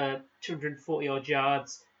 threw for 240 odd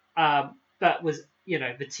yards, but was,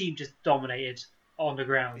 the team just dominated on the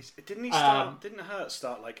ground. Didn't he start? Didn't Hurts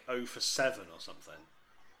start like 0 for 7 or something?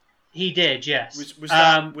 He did, yes. Was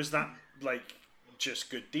that like just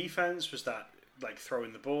good defense? Was that like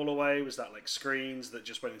throwing the ball away? Was that like screens that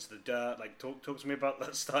just went into the dirt? Like talk to me about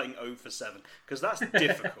that starting 0 for 7, because that's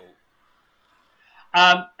difficult.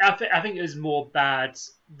 I think it was more bad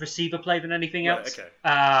receiver play than anything else. Right,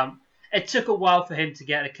 okay. It took a while for him to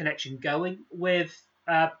get a connection going with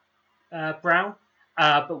Brown,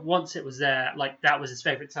 but once it was there, that was his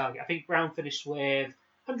favourite target. I think Brown finished with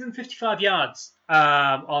 155 yards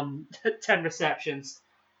on 10 receptions,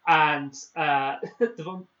 and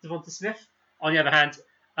Devonta Smith, on the other hand,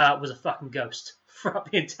 was a fucking ghost throughout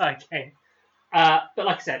the entire game. But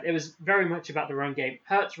like I said, it was very much about the run game.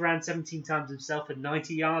 Hurts ran 17 times himself for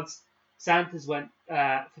 90 yards. Sanders went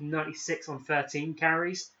for 96 on 13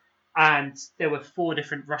 carries. And there were 4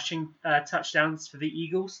 different rushing touchdowns for the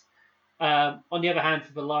Eagles. On the other hand,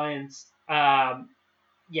 for the Lions,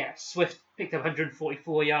 Swift picked up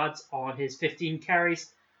 144 yards on his 15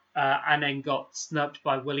 carries and then got snubbed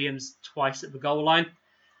by Williams twice at the goal line.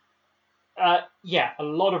 A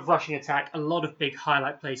lot of rushing attack, a lot of big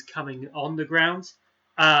highlight plays coming on the ground.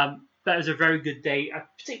 That was a very good day,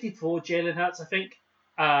 particularly for Jalen Hurts, I think,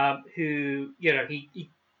 who,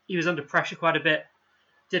 he was under pressure quite a bit,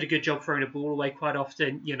 did a good job throwing the ball away quite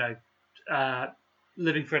often,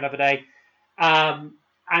 living for another day, and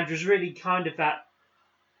was really kind of that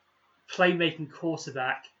playmaking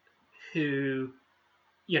quarterback who,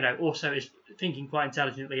 also is thinking quite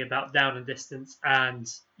intelligently about down and distance and,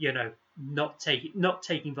 not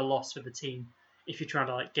taking the loss for the team if you're trying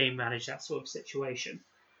to game manage that sort of situation.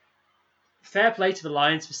 Fair play to the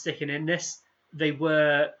Lions for sticking in this. They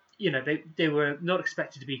were, they were not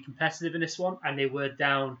expected to be competitive in this one, and they were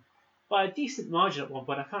down by a decent margin at one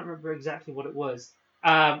point. I can't remember exactly what it was,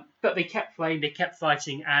 but they kept playing, they kept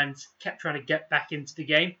fighting, and kept trying to get back into the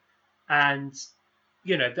game. And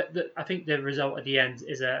I think the result at the end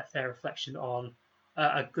is a fair reflection on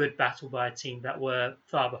a good battle by a team that were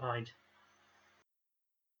far behind.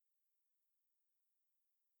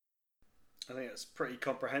 I think that's pretty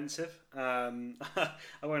comprehensive. I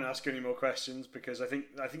won't ask you any more questions because I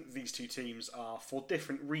think these two teams are, for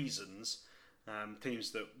different reasons,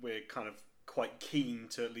 teams that we're kind of quite keen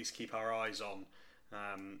to at least keep our eyes on,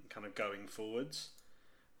 kind of going forwards.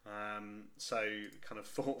 So kind of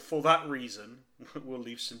for that reason, we'll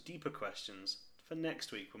leave some deeper questions for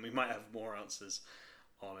next week when we might have more answers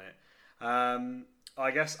on it.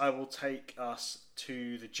 I guess I will take us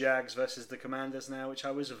to the Jags versus the Commanders now, which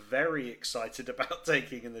I was very excited about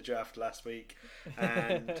taking in the draft last week.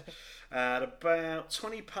 And at about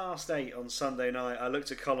 20 past 8 on Sunday night, I looked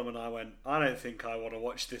at Colin and I went, I don't think I want to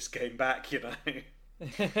watch this game back,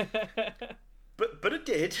 But it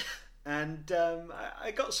did. And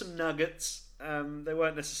I got some nuggets. They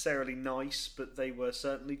weren't necessarily nice, but they were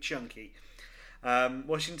certainly chunky.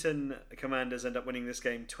 Washington Commanders end up winning this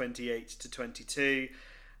game 28-22.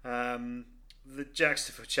 The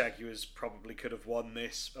Jacksonville Jaguars probably could have won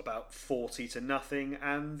this about 40-0,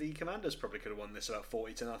 and the Commanders probably could have won this about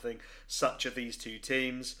 40-0. Such are these two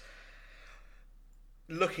teams.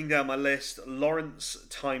 Looking down my list, Lawrence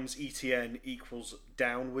times ETN equals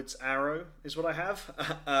downwards arrow is what I have.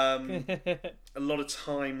 A lot of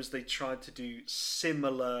times they tried to do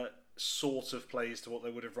similar sort of plays to what they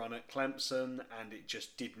would have run at Clemson, and it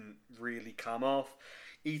just didn't really come off.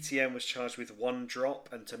 ETN was charged with 1 drop,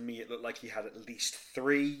 and to me it looked like he had at least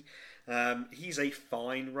 3. He's a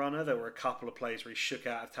fine runner. There were a couple of plays where he shook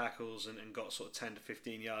out of tackles and got sort of 10 to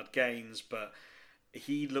 15 yard gains, but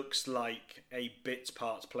he looks like a bits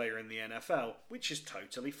parts player in the NFL, which is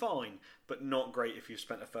totally fine, but not great if you've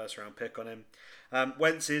spent a first round pick on him.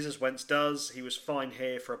 Wentz is as Wentz does. He was fine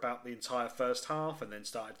here for about the entire first half and then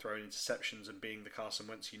started throwing interceptions and being the Carson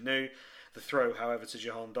Wentz you knew. The throw, however, to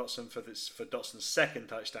Jahan Dotson for Dotson's second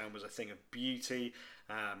touchdown was a thing of beauty,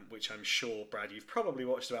 which I'm sure, Brad, you've probably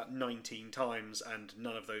watched about 19 times, and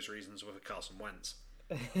none of those reasons were for Carson Wentz.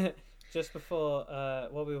 Just before,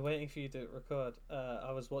 while we were waiting for you to record,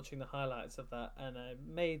 I was watching the highlights of that, and I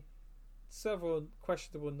made several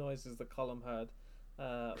questionable noises that Colin heard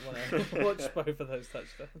when I watched both of those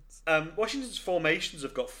touchdowns. Washington's formations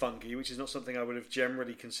have got funky, which is not something I would have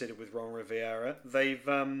generally considered with Ron Rivera. They've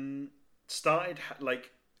started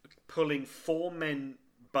pulling 4-man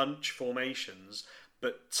bunch formations,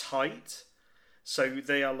 but tight. So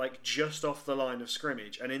they are like just off the line of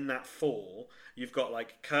scrimmage, and in that 4, you've got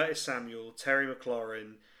like Curtis Samuel, Terry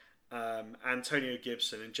McLaurin, Antonio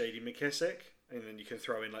Gibson, and J.D. McKissick, and then you can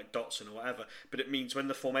throw in like Dotson or whatever. But it means when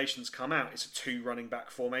the formations come out, it's a 2 running back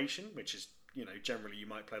formation, which is, generally you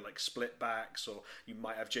might play like split backs, or you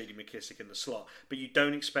might have J.D. McKissick in the slot, but you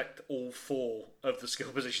don't expect all 4 of the skill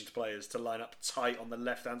positions players to line up tight on the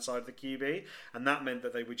left-hand side of the QB, and that meant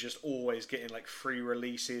that they were just always getting like free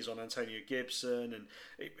releases on Antonio Gibson, and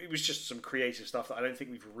it was just some creative stuff that I don't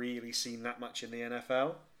think we've really seen that much in the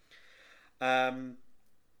NFL.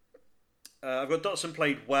 I've got Dotson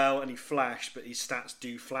played well and he flashed, but his stats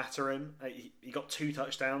do flatter him. He got 2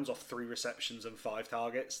 touchdowns off 3 receptions and 5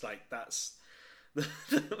 targets. Like that's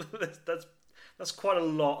quite a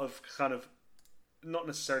lot of kind of not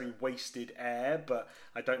necessarily wasted air, but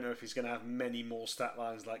I don't know if he's going to have many more stat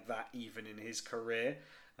lines like that even in his career.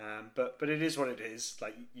 But it is what it is.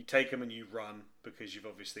 Like you take him and you run because you've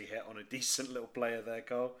obviously hit on a decent little player there,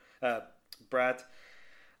 Brad.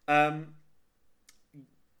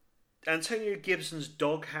 Antonio Gibson's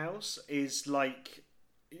doghouse is like.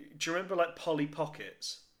 Do you remember like Polly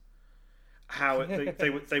Pockets? How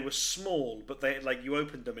they were small, but they like you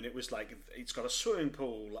opened them and it was like it's got a swimming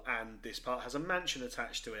pool and this part has a mansion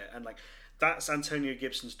attached to it, and like that's Antonio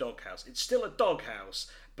Gibson's doghouse. It's still a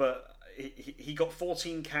doghouse, but he got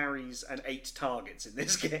 14 carries and 8 targets in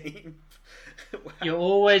this game. Wow. You're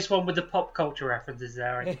always one with the pop culture references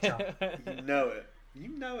there, aren't you, Tom? You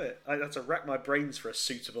know it. I had to rack my brains for a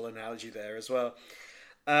suitable analogy there as well.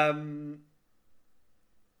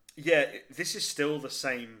 Yeah, this is still the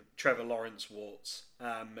same Trevor Lawrence warts.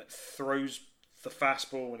 Throws the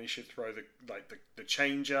fastball when he should throw the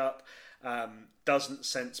change up. Doesn't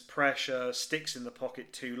sense pressure. Sticks in the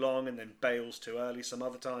pocket too long and then bails too early some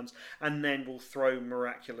other times. And then will throw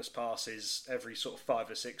miraculous passes every sort of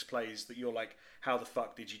 5 or 6 plays that you're like, how the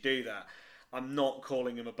fuck did you do that? I'm not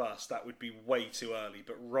calling him a bust. That would be way too early.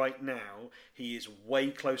 But right now, he is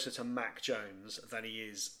way closer to Mac Jones than he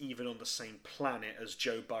is even on the same planet as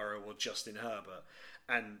Joe Burrow or Justin Herbert.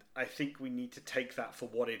 And I think we need to take that for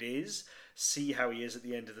what it is, see how he is at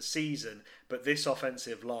the end of the season. But this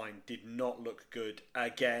offensive line did not look good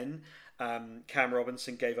again. Cam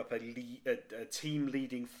Robinson gave up a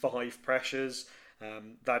team-leading 5 pressures.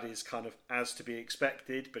 That is kind of as to be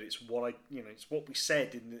expected, but it's what it's what we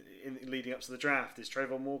said in leading up to the draft. Is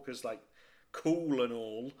Trayvon Walker's like cool and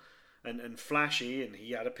all, and flashy, and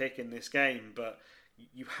he had a pick in this game, but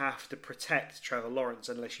you have to protect Trevor Lawrence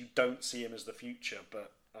unless you don't see him as the future.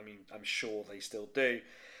 But I mean, I'm sure they still do.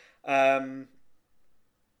 Yeah,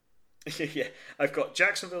 I've got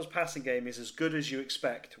Jacksonville's passing game is as good as you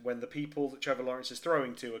expect when the people that Trevor Lawrence is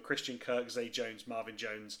throwing to are Christian Kirk, Zay Jones, Marvin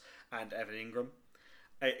Jones, and Evan Ingram.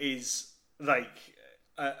 It is like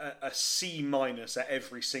a C- at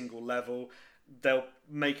every single level. They'll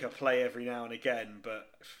make a play every now and again, but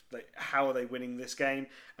how are they winning this game?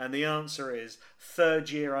 And the answer is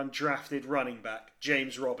 3rd-year undrafted running back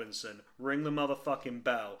James Robinson. Ring the motherfucking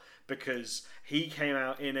bell, because he came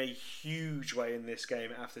out in a huge way in this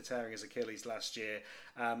game after tearing his Achilles last year.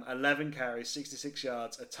 11 carries, 66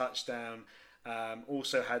 yards, a touchdown.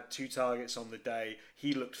 Also had 2 targets on the day.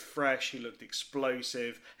 He looked fresh. He looked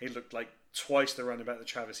explosive. He looked like twice the running back that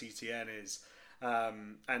Travis Etienne is.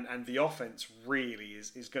 And the offense really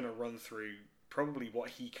is going to run through probably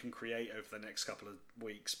what he can create over the next couple of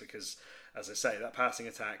weeks, because, as I say, that passing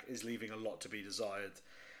attack is leaving a lot to be desired.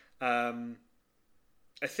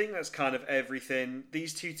 I think that's kind of everything.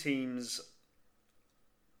 These 2 teams,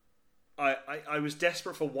 I was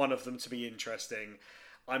desperate for one of them to be interesting.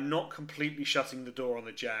 I'm not completely shutting the door on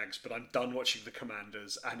the Jags, but I'm done watching the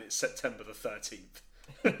Commanders, and it's September the 13th.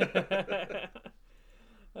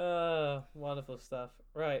 Wonderful stuff.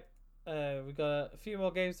 Right. We've got a few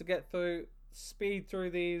more games to get through. Speed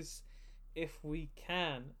through these if we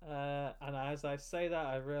can. And as I say that,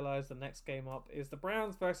 I realise the next game up is the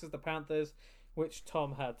Browns versus the Panthers, which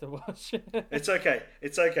Tom had to watch. It's okay.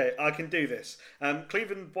 I can do this.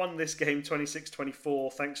 Cleveland won this game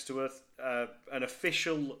 26-24 thanks to an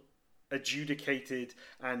official adjudicated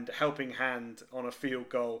and helping hand on a field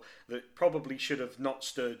goal that probably should have not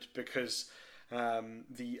stood, because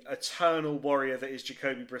the eternal warrior that is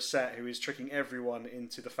Jacoby Brissett, who is tricking everyone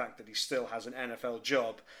into the fact that he still has an NFL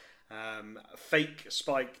job, fake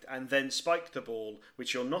spiked and then spiked the ball,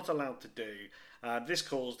 which you're not allowed to do. This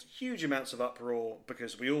caused huge amounts of uproar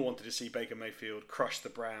because we all wanted to see Baker Mayfield crush the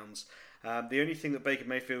Browns. The only thing that Baker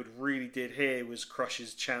Mayfield really did here was crush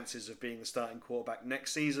his chances of being the starting quarterback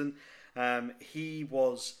next season. He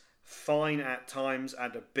was fine at times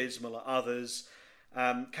and abysmal at others.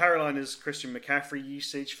 Carolina's Christian McCaffrey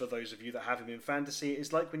usage, for those of you that have him in fantasy,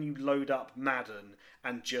 is like when you load up Madden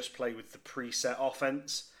and just play with the preset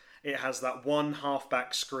offense. It has that one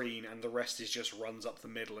halfback screen and the rest is just runs up the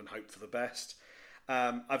middle and hope for the best.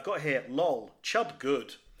 I've got here, lol, Chubb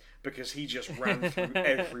good, because he just ran through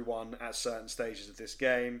everyone at certain stages of this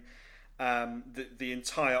game. The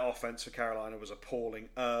entire offense for Carolina was appalling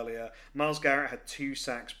earlier. Myles Garrett had 2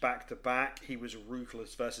 sacks back-to-back. He was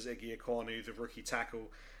ruthless versus Iggy Ekwonu, the rookie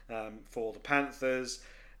tackle for the Panthers.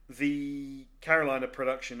 The Carolina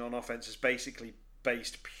production on offense is basically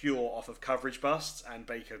based pure off of coverage busts, and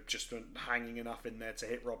Baker just hanging enough in there to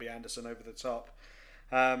hit Robbie Anderson over the top.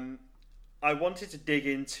 I wanted to dig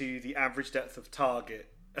into the average depth of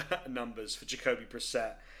target numbers for Jacoby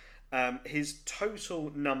Brissett. His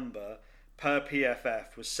total number per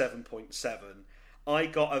PFF was 7.7. I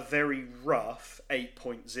got a very rough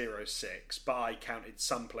 8.06, but I counted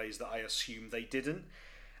some plays that I assume they didn't.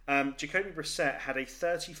 Jacoby Brissett had a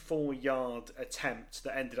 34-yard attempt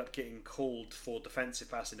that ended up getting called for defensive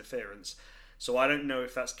pass interference, so I don't know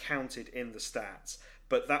if that's counted in the stats,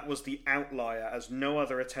 but that was the outlier, as no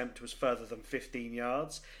other attempt was further than 15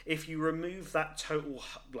 yards. If you remove that total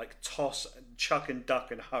toss, chuck and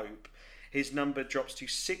duck and hope, his number drops to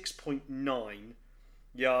 6.9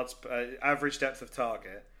 yards average depth of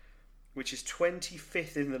target, which is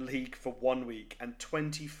 25th in the league for 1 week and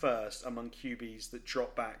 21st among QBs that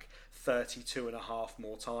drop back 32.5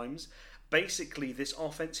 more times. Basically, this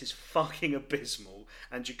offense is fucking abysmal,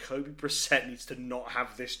 and Jacoby Brissett needs to not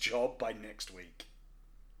have this job by next week.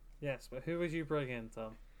 Yes, but who would you bring in,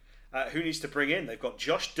 Tom? Who needs to bring in? They've got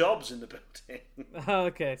Josh Dobbs in the building.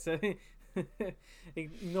 Okay, so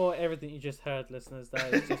ignore everything you just heard, listeners.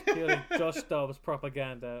 That is just purely Josh Dobbs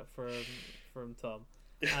propaganda from Tom,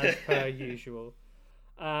 as per usual.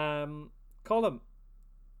 Colin,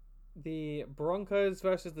 the Broncos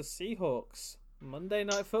versus the Seahawks, Monday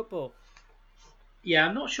Night Football. Yeah,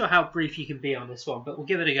 I'm not sure how brief you can be on this one, but we'll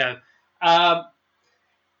give it a go.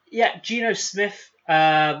 Geno Smith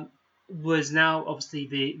was now obviously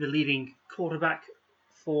the leading quarterback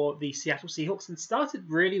for the Seattle Seahawks and started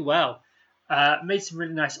really well. Made some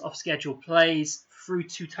really nice off-schedule plays, threw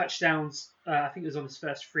 2 touchdowns, I think it was on his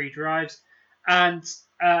first 3 drives, and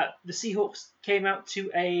the Seahawks came out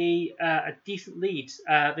to a decent lead.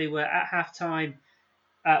 They were at halftime.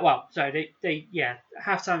 Halftime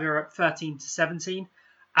they were up 13-17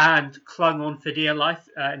 and clung on for dear life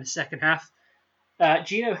in the second half.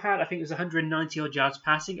 Geno had, I think it was 190 odd yards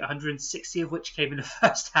passing, 160 of which came in the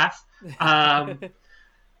first half.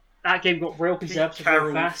 That game got real conservative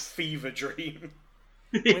real fast. Fever dream.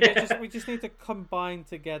 We just need to combine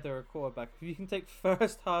together a quarterback. If you can take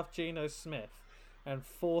first half Geno Smith and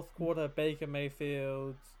fourth quarter Baker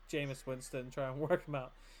Mayfield, Jameis Winston, try and work them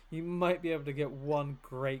out, you might be able to get one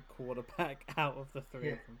great quarterback out of the 3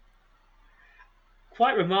 of them.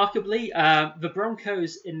 Quite remarkably, the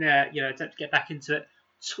Broncos, in their attempt to get back into it,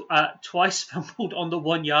 twice fumbled on the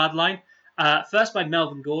 1 yard line. First by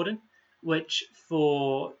Melvin Gordon, which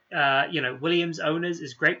for Williams owners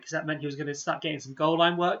is great because that meant he was going to start getting some goal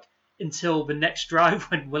line work until the next drive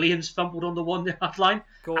when Williams fumbled on the 1 yard line,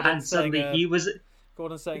 and suddenly he was.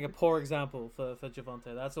 Gordon's setting a poor example for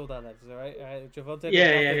Javonte. That's all that is, all right? Javonte did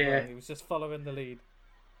nothing wrong. He was just following the lead.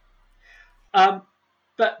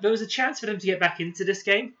 But there was a chance for them to get back into this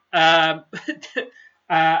game. Despite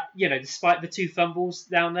the 2 fumbles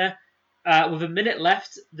down there, with a minute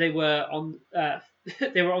left, they were on the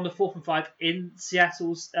 4th and 5 in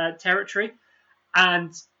Seattle's territory,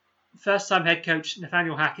 and first-time head coach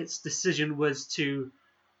Nathaniel Hackett's decision was to,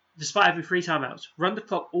 despite having 3 timeouts, run the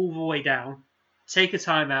clock all the way down, take a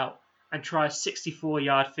timeout, and try a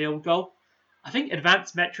 64-yard field goal. I think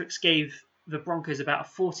advanced metrics gave the Broncos about a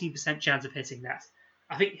 14% chance of hitting that.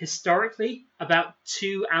 I think historically, about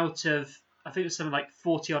 2 out of, I think it was something like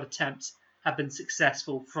 40-odd attempts have been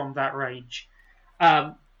successful from that range.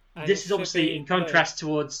 This is obviously in contrast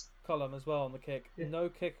towards Column as well on the kick. Yeah. No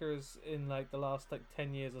kickers in the last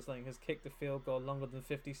 10 years or something has kicked a field goal longer than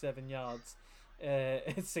 57 yards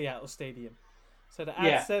in Seattle Stadium. So to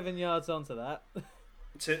add 7 yards onto that.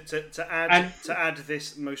 To add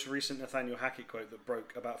this most recent Nathaniel Hackett quote that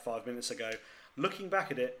broke about 5 minutes ago, looking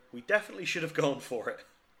back at it, we definitely should have gone for it.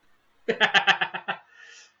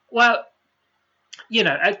 Well, you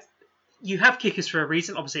have kickers for a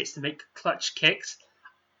reason. Obviously, it's to make clutch kicks.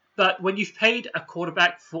 But when you've paid a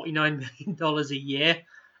quarterback $49 million a year,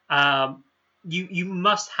 you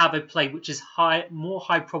must have a play which is more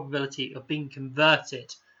high probability of being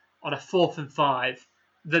converted on a 4th and 5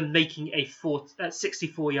 than making a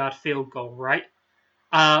 64-yard field goal, right?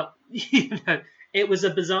 It was a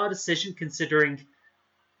bizarre decision considering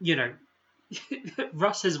you know,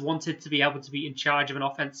 Russ has wanted to be able to be in charge of an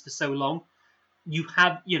offense for so long.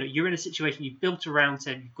 You're in a situation you've built around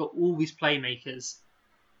him. You've got all these playmakers.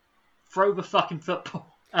 Throw the fucking football.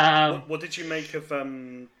 What did you make of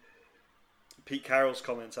Pete Carroll's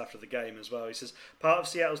comments after the game as well? He says, part of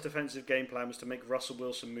Seattle's defensive game plan was to make Russell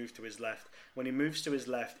Wilson move to his left. When he moves to his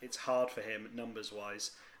left, it's hard for him,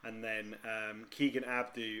 numbers-wise. And then Keegan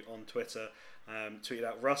Abdu on Twitter tweeted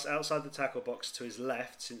out, Russ outside the tackle box to his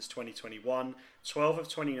left since 2021, 12 of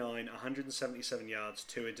 29, 177 yards,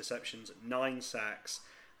 2 interceptions, 9 sacks,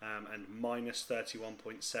 and minus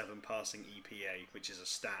 31.7 passing EPA, which is a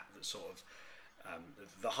stat that sort of,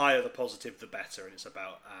 the higher the positive, the better, and it's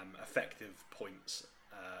about effective points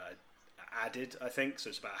added, I think, so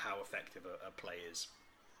it's about how effective a play is.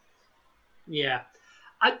 Yeah.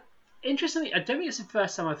 Interestingly, I don't think it's the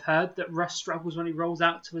first time I've heard that Russ struggles when he rolls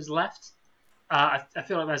out to his left. I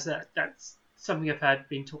feel like that's something I've heard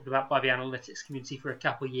being talked about by the analytics community for a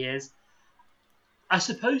couple of years. I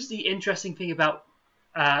suppose the interesting thing about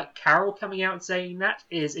Carroll coming out and saying that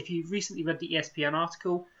is, if you've recently read the ESPN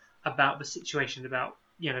article about the situation about,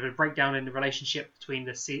 the breakdown in the relationship between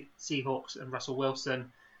the Seahawks and Russell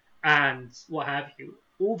Wilson and what have you,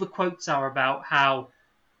 all the quotes are about how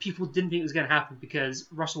people didn't think it was going to happen because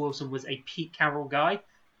Russell Wilson was a Pete Carroll guy,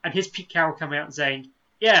 and his Pete Carroll coming out and saying,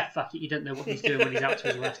 yeah, fuck it, you don't know what he's doing when he's out to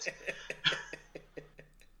his left.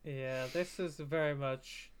 Yeah, this is very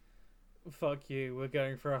much, fuck you, we're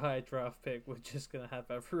going for a high draft pick, we're just going to have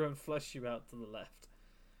everyone flush you out to the left.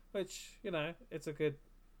 Which, it's a good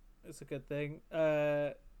thing.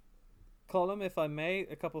 Colm, if I may,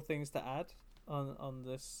 a couple things to add on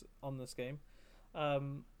this game.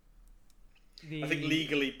 I think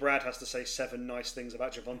legally Brad has to say 7 nice things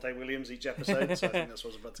about Javonte Williams each episode, so I think that's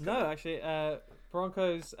what's about to come. No, actually,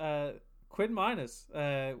 Broncos, Quinn Miners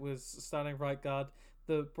was starting right guard.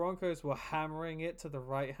 The Broncos were hammering it to the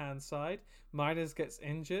right-hand side. Miners gets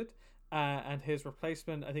injured, and his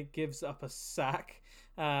replacement, I think, gives up a sack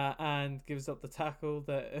and gives up the tackle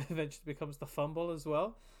that eventually becomes the fumble as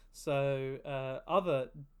well. So other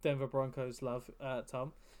Denver Broncos love,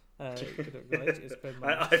 Tom. I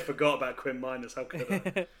forgot about Quinn Miners. How could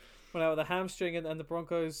I? Well, the hamstring and the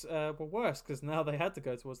Broncos were worse because now they had to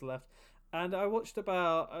go towards the left. And I watched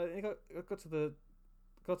about. I got to the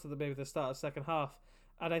maybe the start of the second half,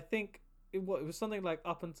 and I think it was something like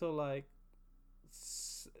up until like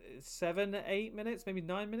 7, 8 minutes, maybe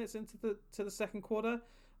 9 minutes into the second quarter,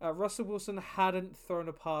 Russell Wilson hadn't thrown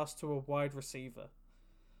a pass to a wide receiver.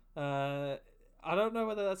 I don't know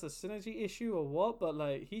whether that's a synergy issue or what, but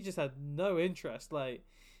like he just had no interest. Like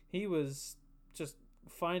he was just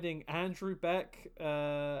finding Andrew Beck,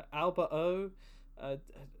 Albert O,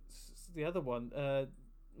 the other one,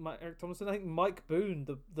 Eric Thompson. I think Mike Boone,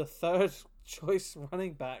 the third choice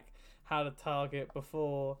running back, had a target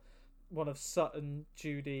before one of Sutton,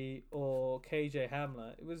 Judy, or KJ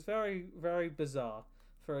Hamler. It was very, very bizarre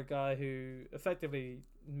for a guy who effectively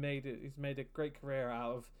he's made a great career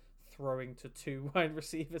out of throwing to 2 wide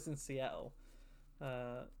receivers in Seattle.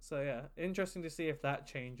 So yeah, interesting to see if that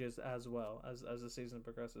changes as well as the season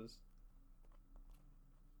progresses.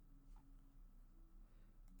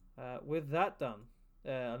 With that done,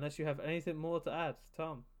 unless you have anything more to add,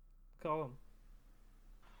 Tom, Colm.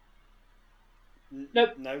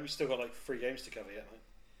 Nope. No, we've still got like 3 games to cover yet, mate.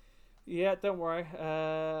 Yeah, don't worry.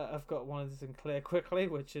 I've got one of these in clear quickly,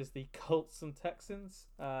 which is the Colts and Texans.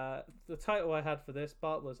 The title I had for this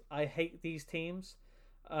part was I hate these teams.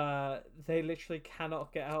 They literally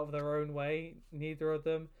cannot get out of their own way, neither of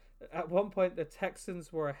them. At one point, the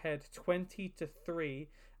Texans were ahead 20-3,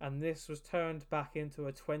 and this was turned back into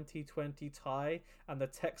a 20-20 tie, and the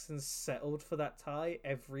Texans settled for that tie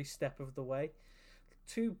every step of the way.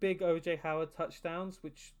 2 big O.J. Howard touchdowns,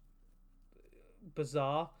 which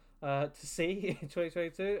bizarre to see in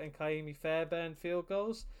 2022, and Kaimi Fairbairn field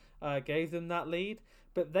goals gave them that lead,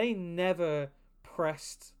 but they never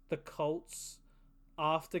pressed the Colts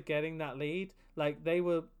after getting that lead. Like they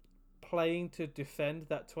were playing to defend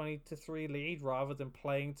that 20-3 lead rather than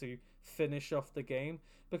playing to finish off the game,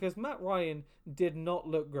 because Matt Ryan did not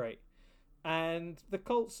look great, and the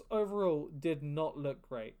Colts overall did not look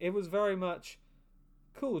great. It was very much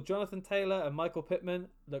cool. Jonathan Taylor and Michael Pittman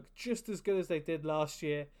look just as good as they did last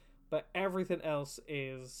year, but everything else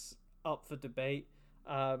is up for debate.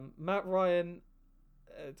 Matt Ryan,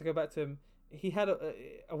 to go back to him, he had a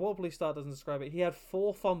wobbly start, doesn't describe it. He had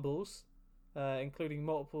 4 fumbles, including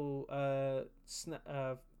multiple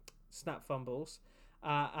snap fumbles,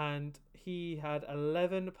 and he had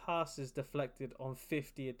 11 passes deflected on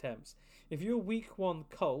 50 attempts. If you're week 1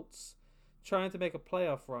 Colts, trying to make a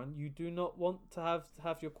playoff run, you do not want to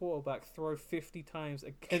have your quarterback throw 50 times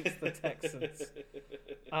against the Texans.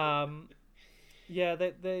 Yeah,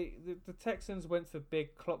 the Texans went for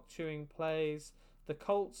big clock chewing plays. The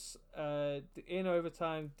Colts, in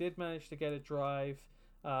overtime, did manage to get a drive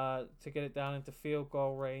to get it down into field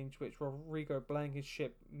goal range, which Rodrigo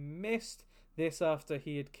Blankenship missed. This after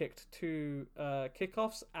he had kicked 2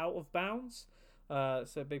 kickoffs out of bounds.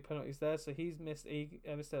 So big penalties there. So he's missed. I think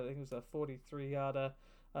it was a 43-yarder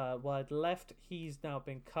wide left. He's now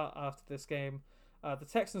been cut after this game. The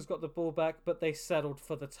Texans got the ball back, but they settled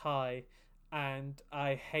for the tie. And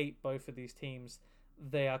I hate both of these teams.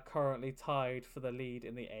 They are currently tied for the lead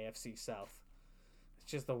in the AFC South.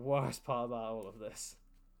 It's just the worst part about all of this.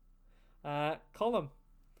 Colin,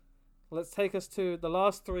 let's take us to the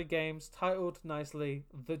last 3 games, titled nicely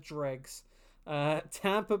The Dregs.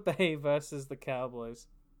 Tampa Bay versus the Cowboys.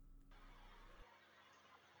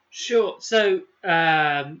 Sure. So,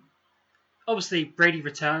 obviously, Brady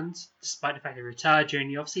returned, despite the fact he retired during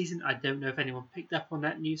the offseason. I don't know if anyone picked up on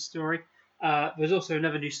that news story. There's also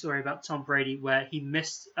another news story about Tom Brady where he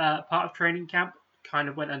missed part of training camp, kind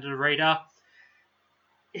of went under the radar.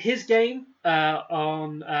 His game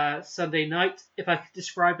on Sunday night, if I could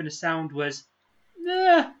describe in a sound, was,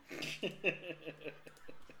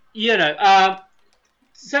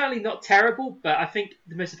 certainly not terrible, but I think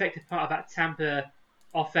the most effective part of that Tampa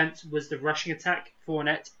offense was the rushing attack.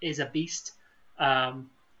 Fournette is a beast.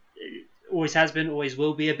 Always has been, always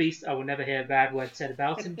will be a beast. I will never hear a bad word said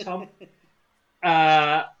about him, Tom.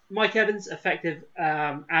 Mike Evans, effective,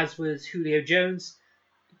 as was Julio Jones.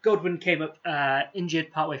 Godwin came up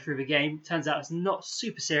injured partway through the game. Turns out it's not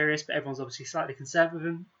super serious, but everyone's obviously slightly concerned with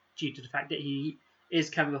him due to the fact that he is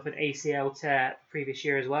coming off an ACL tear the previous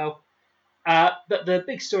year as well. But the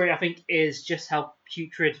big story, I think, is just how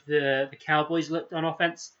putrid the Cowboys looked on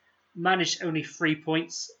offense. Managed only 3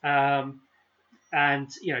 points. And,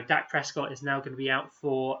 Dak Prescott is now going to be out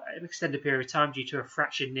for an extended period of time due to a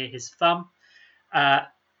fracture near his thumb.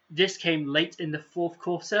 This came late in the fourth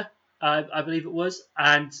quarter, I believe it was,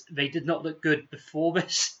 and they did not look good before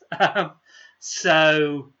this.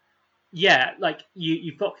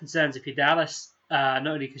 You've got concerns if you're Dallas, not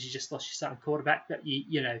only because you just lost your starting quarterback, but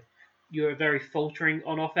you're very faltering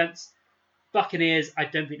on offense. Buccaneers, I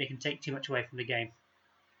don't think they can take too much away from the game.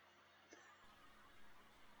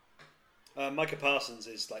 Micah Parsons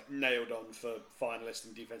is nailed on for finalist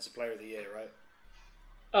and defensive player of the year, right?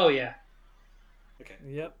 Oh yeah. Okay.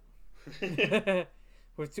 Yep.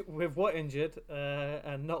 with what injured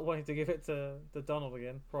and not wanting to give it to Donald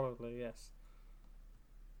again, probably yes.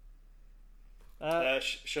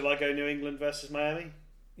 Shall I go New England versus Miami?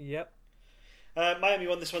 Yep. Miami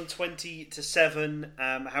won this one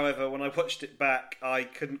 20-7. However, when I watched it back, I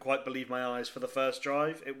couldn't quite believe my eyes for the first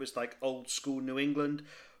drive. It was like old school New England.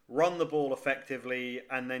 Run the ball effectively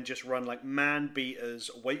and then just run like man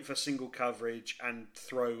beaters, wait for single coverage and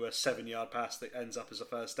throw a 7-yard pass that ends up as a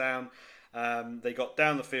first down. They got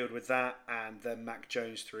down the field with that, and then Mac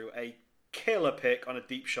Jones threw a killer pick on a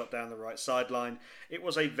deep shot down the right sideline. It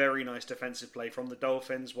was a very nice defensive play from the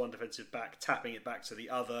Dolphins, one defensive back tapping it back to the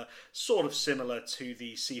other, sort of similar to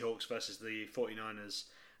the Seahawks versus the 49ers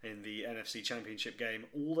in the NFC Championship game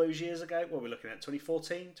all those years ago. What are we looking at,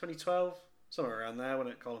 2014, 2012? Somewhere around there,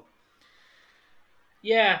 wasn't it, Colin?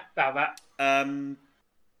 Yeah, about that.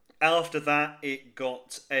 After that, it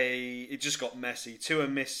just got messy. Tua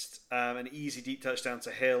missed an easy deep touchdown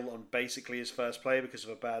to Hill on basically his first play because of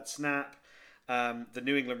a bad snap. The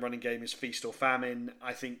New England running game is feast or famine.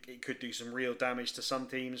 I think it could do some real damage to some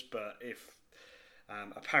teams, but if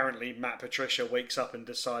apparently Matt Patricia wakes up and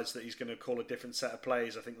decides that he's going to call a different set of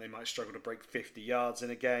plays, I think they might struggle to break 50 yards in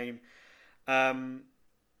a game.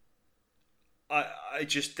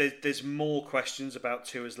 There's more questions about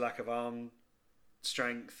Tua's lack of arm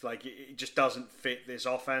strength. It just doesn't fit this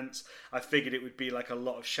offense. I figured it would be a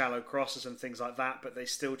lot of shallow crosses and things like that, but they're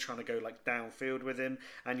still trying to go downfield with him,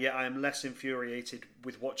 and yet I am less infuriated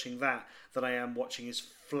with watching that than I am watching his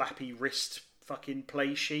flappy wrist fucking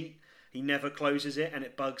play sheet. He never closes it, and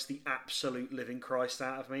it bugs the absolute living Christ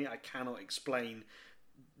out of me. I cannot explain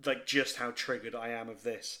just how triggered I am of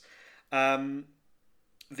this.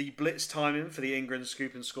 The blitz timing for the Ingram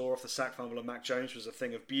scoop and score off the sack fumble of Mac Jones was a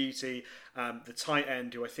thing of beauty. The tight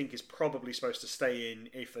end, who I think is probably supposed to stay in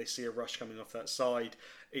if they see a rush coming off that side,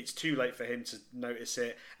 it's too late for him to notice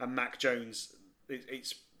it. And Mac Jones,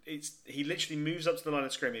 he literally moves up to the line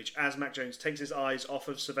of scrimmage as Mac Jones takes his eyes off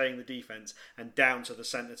of surveying the defense and down to the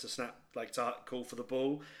center to snap, to call for the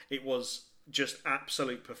ball. It was just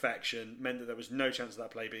absolute perfection. Meant that there was no chance of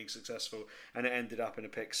that play being successful, and it ended up in a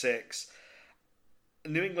pick six.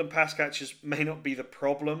 New England pass catchers may not be the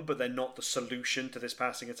problem, but they're not the solution to this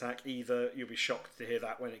passing attack either. You'll be shocked to hear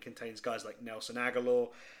that when it contains guys like Nelson Aguilar.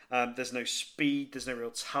 There's no speed, there's no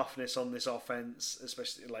real toughness on this offense,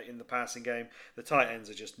 especially like in the passing game. The tight ends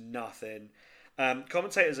are just nothing.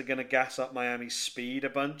 Commentators are going to gas up Miami's speed a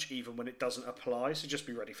bunch, even when it doesn't apply. So just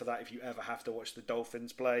be ready for that if you ever have to watch the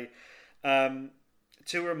Dolphins play.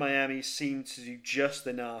 Tua and Miami seem to do just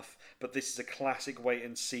enough, but this is a classic wait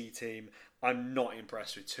and see team. I'm not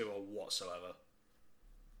impressed with Tua whatsoever.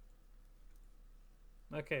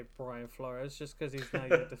 Okay, Brian Flores, just because he's now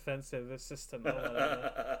your defensive assistant or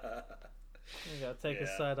whatever. You gotta take a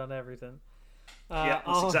side on everything.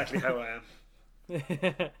 That's exactly how I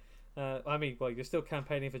am. I mean, well, you're still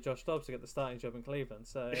campaigning for Josh Dobbs to get the starting job in Cleveland,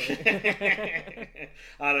 so...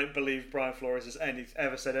 I don't believe Brian Flores has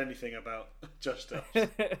ever said anything about Josh Dobbs.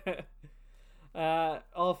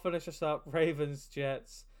 I'll finish us up. Ravens,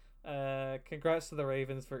 Jets. Congrats to the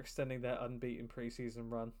Ravens for extending their unbeaten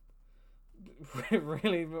preseason run.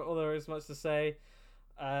 Really, all there is much to say.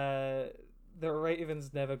 The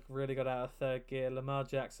Ravens never really got out of third gear. Lamar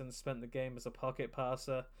Jackson spent the game as a pocket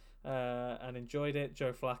passer and enjoyed it.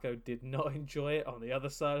 Joe Flacco did not enjoy it on the other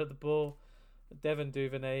side of the ball. Devin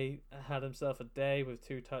Duvernay had himself a day with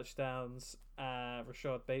 2 touchdowns.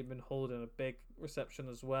 Rashad Bateman holding a big reception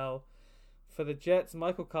as well. For the Jets,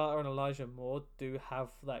 Michael Carter and Elijah Moore do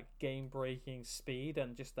have that game-breaking speed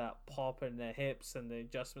and just that pop in their hips and the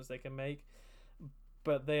adjustments they can make.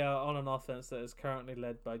 But they are on an offense that is currently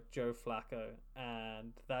led by Joe Flacco,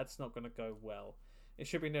 and that's not going to go well. It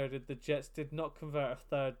should be noted the Jets did not convert a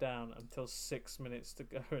third down until 6 minutes to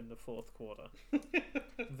go in the fourth quarter.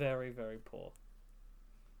 Very, very poor.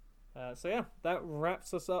 So yeah, that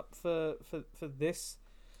wraps us up for this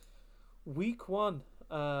week 1.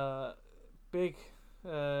 Big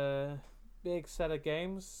set of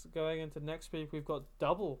games going into next week. We've got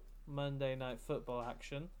double Monday Night Football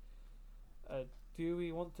action. Do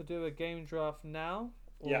we want to do a game draft now?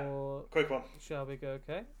 Or quick one. Shall we go?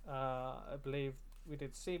 Okay. I believe we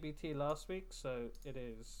did CBT last week, so it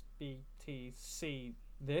is BTC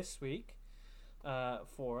this week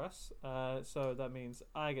for us. So that means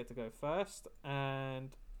I get to go first, and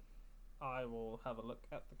I will have a look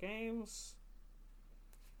at the games.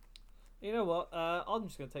 You know what? I'm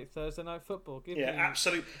just going to take Thursday Night Football.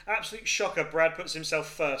 Absolute shocker. Brad puts himself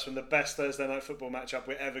first when the best Thursday Night Football matchup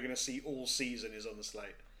we're ever going to see all season is on the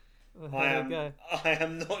slate. I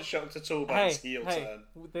am not shocked at all by his heel turn.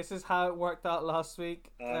 This is how it worked out last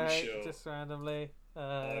week. I'm sure. Just randomly.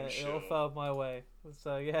 It all fell my way.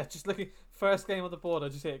 So yeah, just looking. First game on the board, I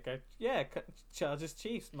just hit it go. Yeah, Chargers,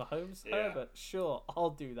 Chiefs, Mahomes, Herbert. Sure,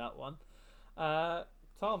 I'll do that one.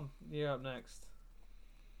 Tom, you're up next.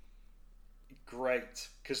 Great,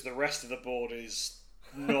 because the rest of the board is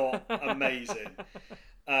not amazing.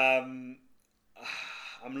 I'm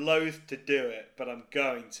loath to do it, but I'm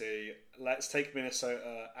going to. Let's take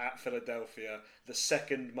Minnesota at Philadelphia, the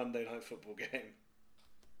second Monday Night Football game.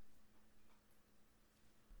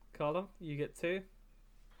 Colin, you get 2.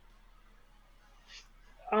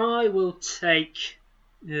 I will take...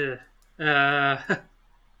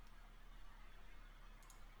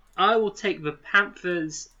 I will take the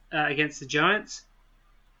Panthers against the Giants,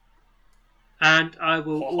 and I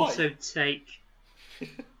will also take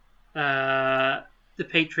the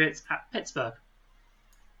Patriots at Pittsburgh.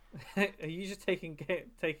 Are you just taking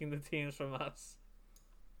the teams from us?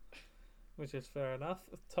 Which is fair enough.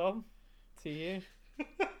 Tom, to you.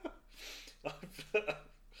 You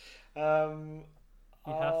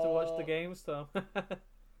have to watch the games, Tom.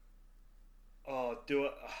 Do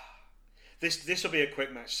it. This will be a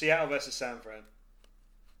quick match. Seattle versus San Fran.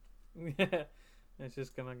 Yeah, it's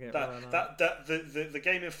just gonna get the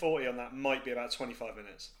game in 40 on that might be about 25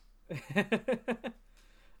 minutes.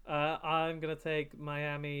 I'm gonna take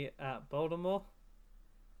Miami at Baltimore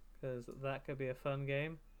because that could be a fun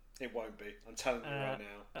game. It won't be. I'm telling you right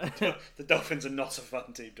now. The Dolphins are not a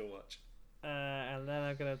fun team to watch. And then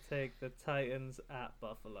I'm gonna take the Titans at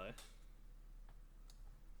Buffalo.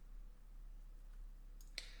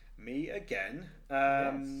 Me again.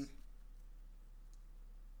 Yes.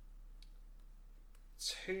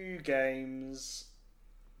 2 games.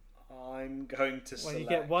 I'm going to select. Well, you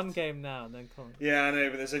get 1 game now, and then come. Yeah, I know,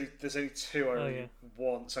 but there's only 2 I really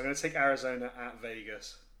want. So I'm going to take Arizona at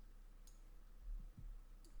Vegas.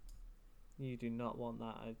 You do not want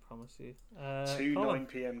that, I promise you. 2 9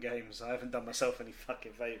 p.m. games. I haven't done myself any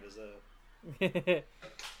fucking favours there.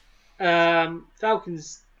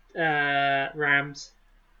 Falcons, Rams.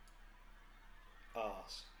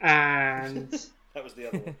 Arse. And that was the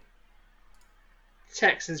other one.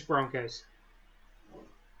 Texans, Broncos.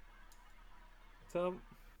 Tom?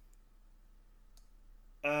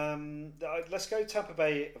 Let's go Tampa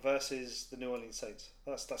Bay versus the New Orleans Saints.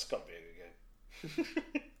 That's got to be a good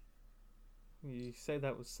game. You say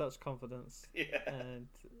that with such confidence. Yeah. And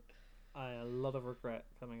a lot of regret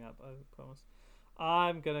coming up, I promise.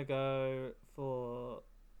 I'm going to go for...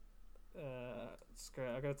 screw it.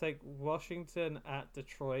 I'm going to take Washington at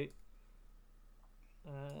Detroit.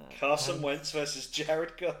 Carson Wentz versus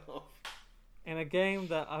Jared Goff. In a game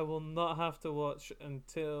that I will not have to watch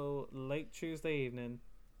until late Tuesday evening,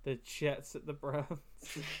 the Jets at the Browns.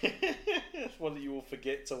 It's one that you will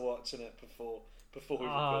forget to watch in it before we record.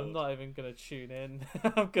 I'm not even going to tune in.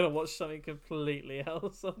 I'm going to watch something completely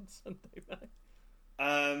else on Sunday night.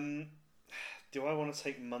 Do I want to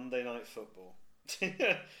take Monday Night Football?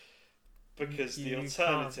 Because the You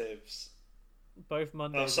alternatives... Both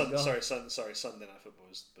Mondays. Sunday Night Football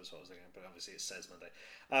was what I was thinking, but obviously it says Monday.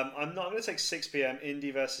 I'm going to take 6 p.m.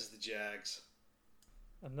 Indy versus the Jags.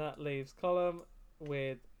 And that leaves Column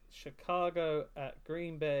with Chicago at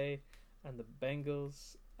Green Bay and the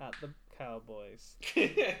Bengals at the Cowboys.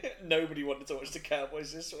 Nobody wanted to watch the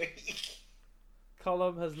Cowboys this week.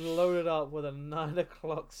 Column has loaded up with a 9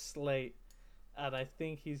 o'clock slate, and I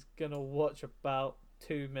think he's going to watch about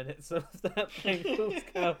 2 minutes of that Bengals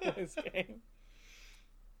Cowboys game.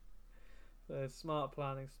 So smart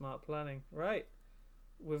planning. Right.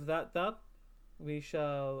 With that done, we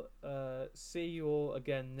shall see you all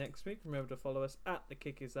again next week. Remember to follow us at The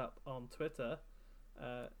Kick Is Up on Twitter.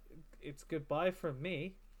 It's goodbye from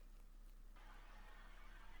me.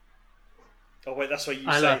 Oh wait, that's what you say.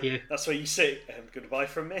 I love you. That's what you say. Goodbye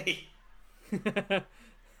from me.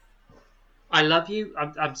 I love you.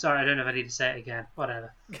 I'm sorry, I don't know if I need to say it again.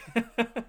 Whatever.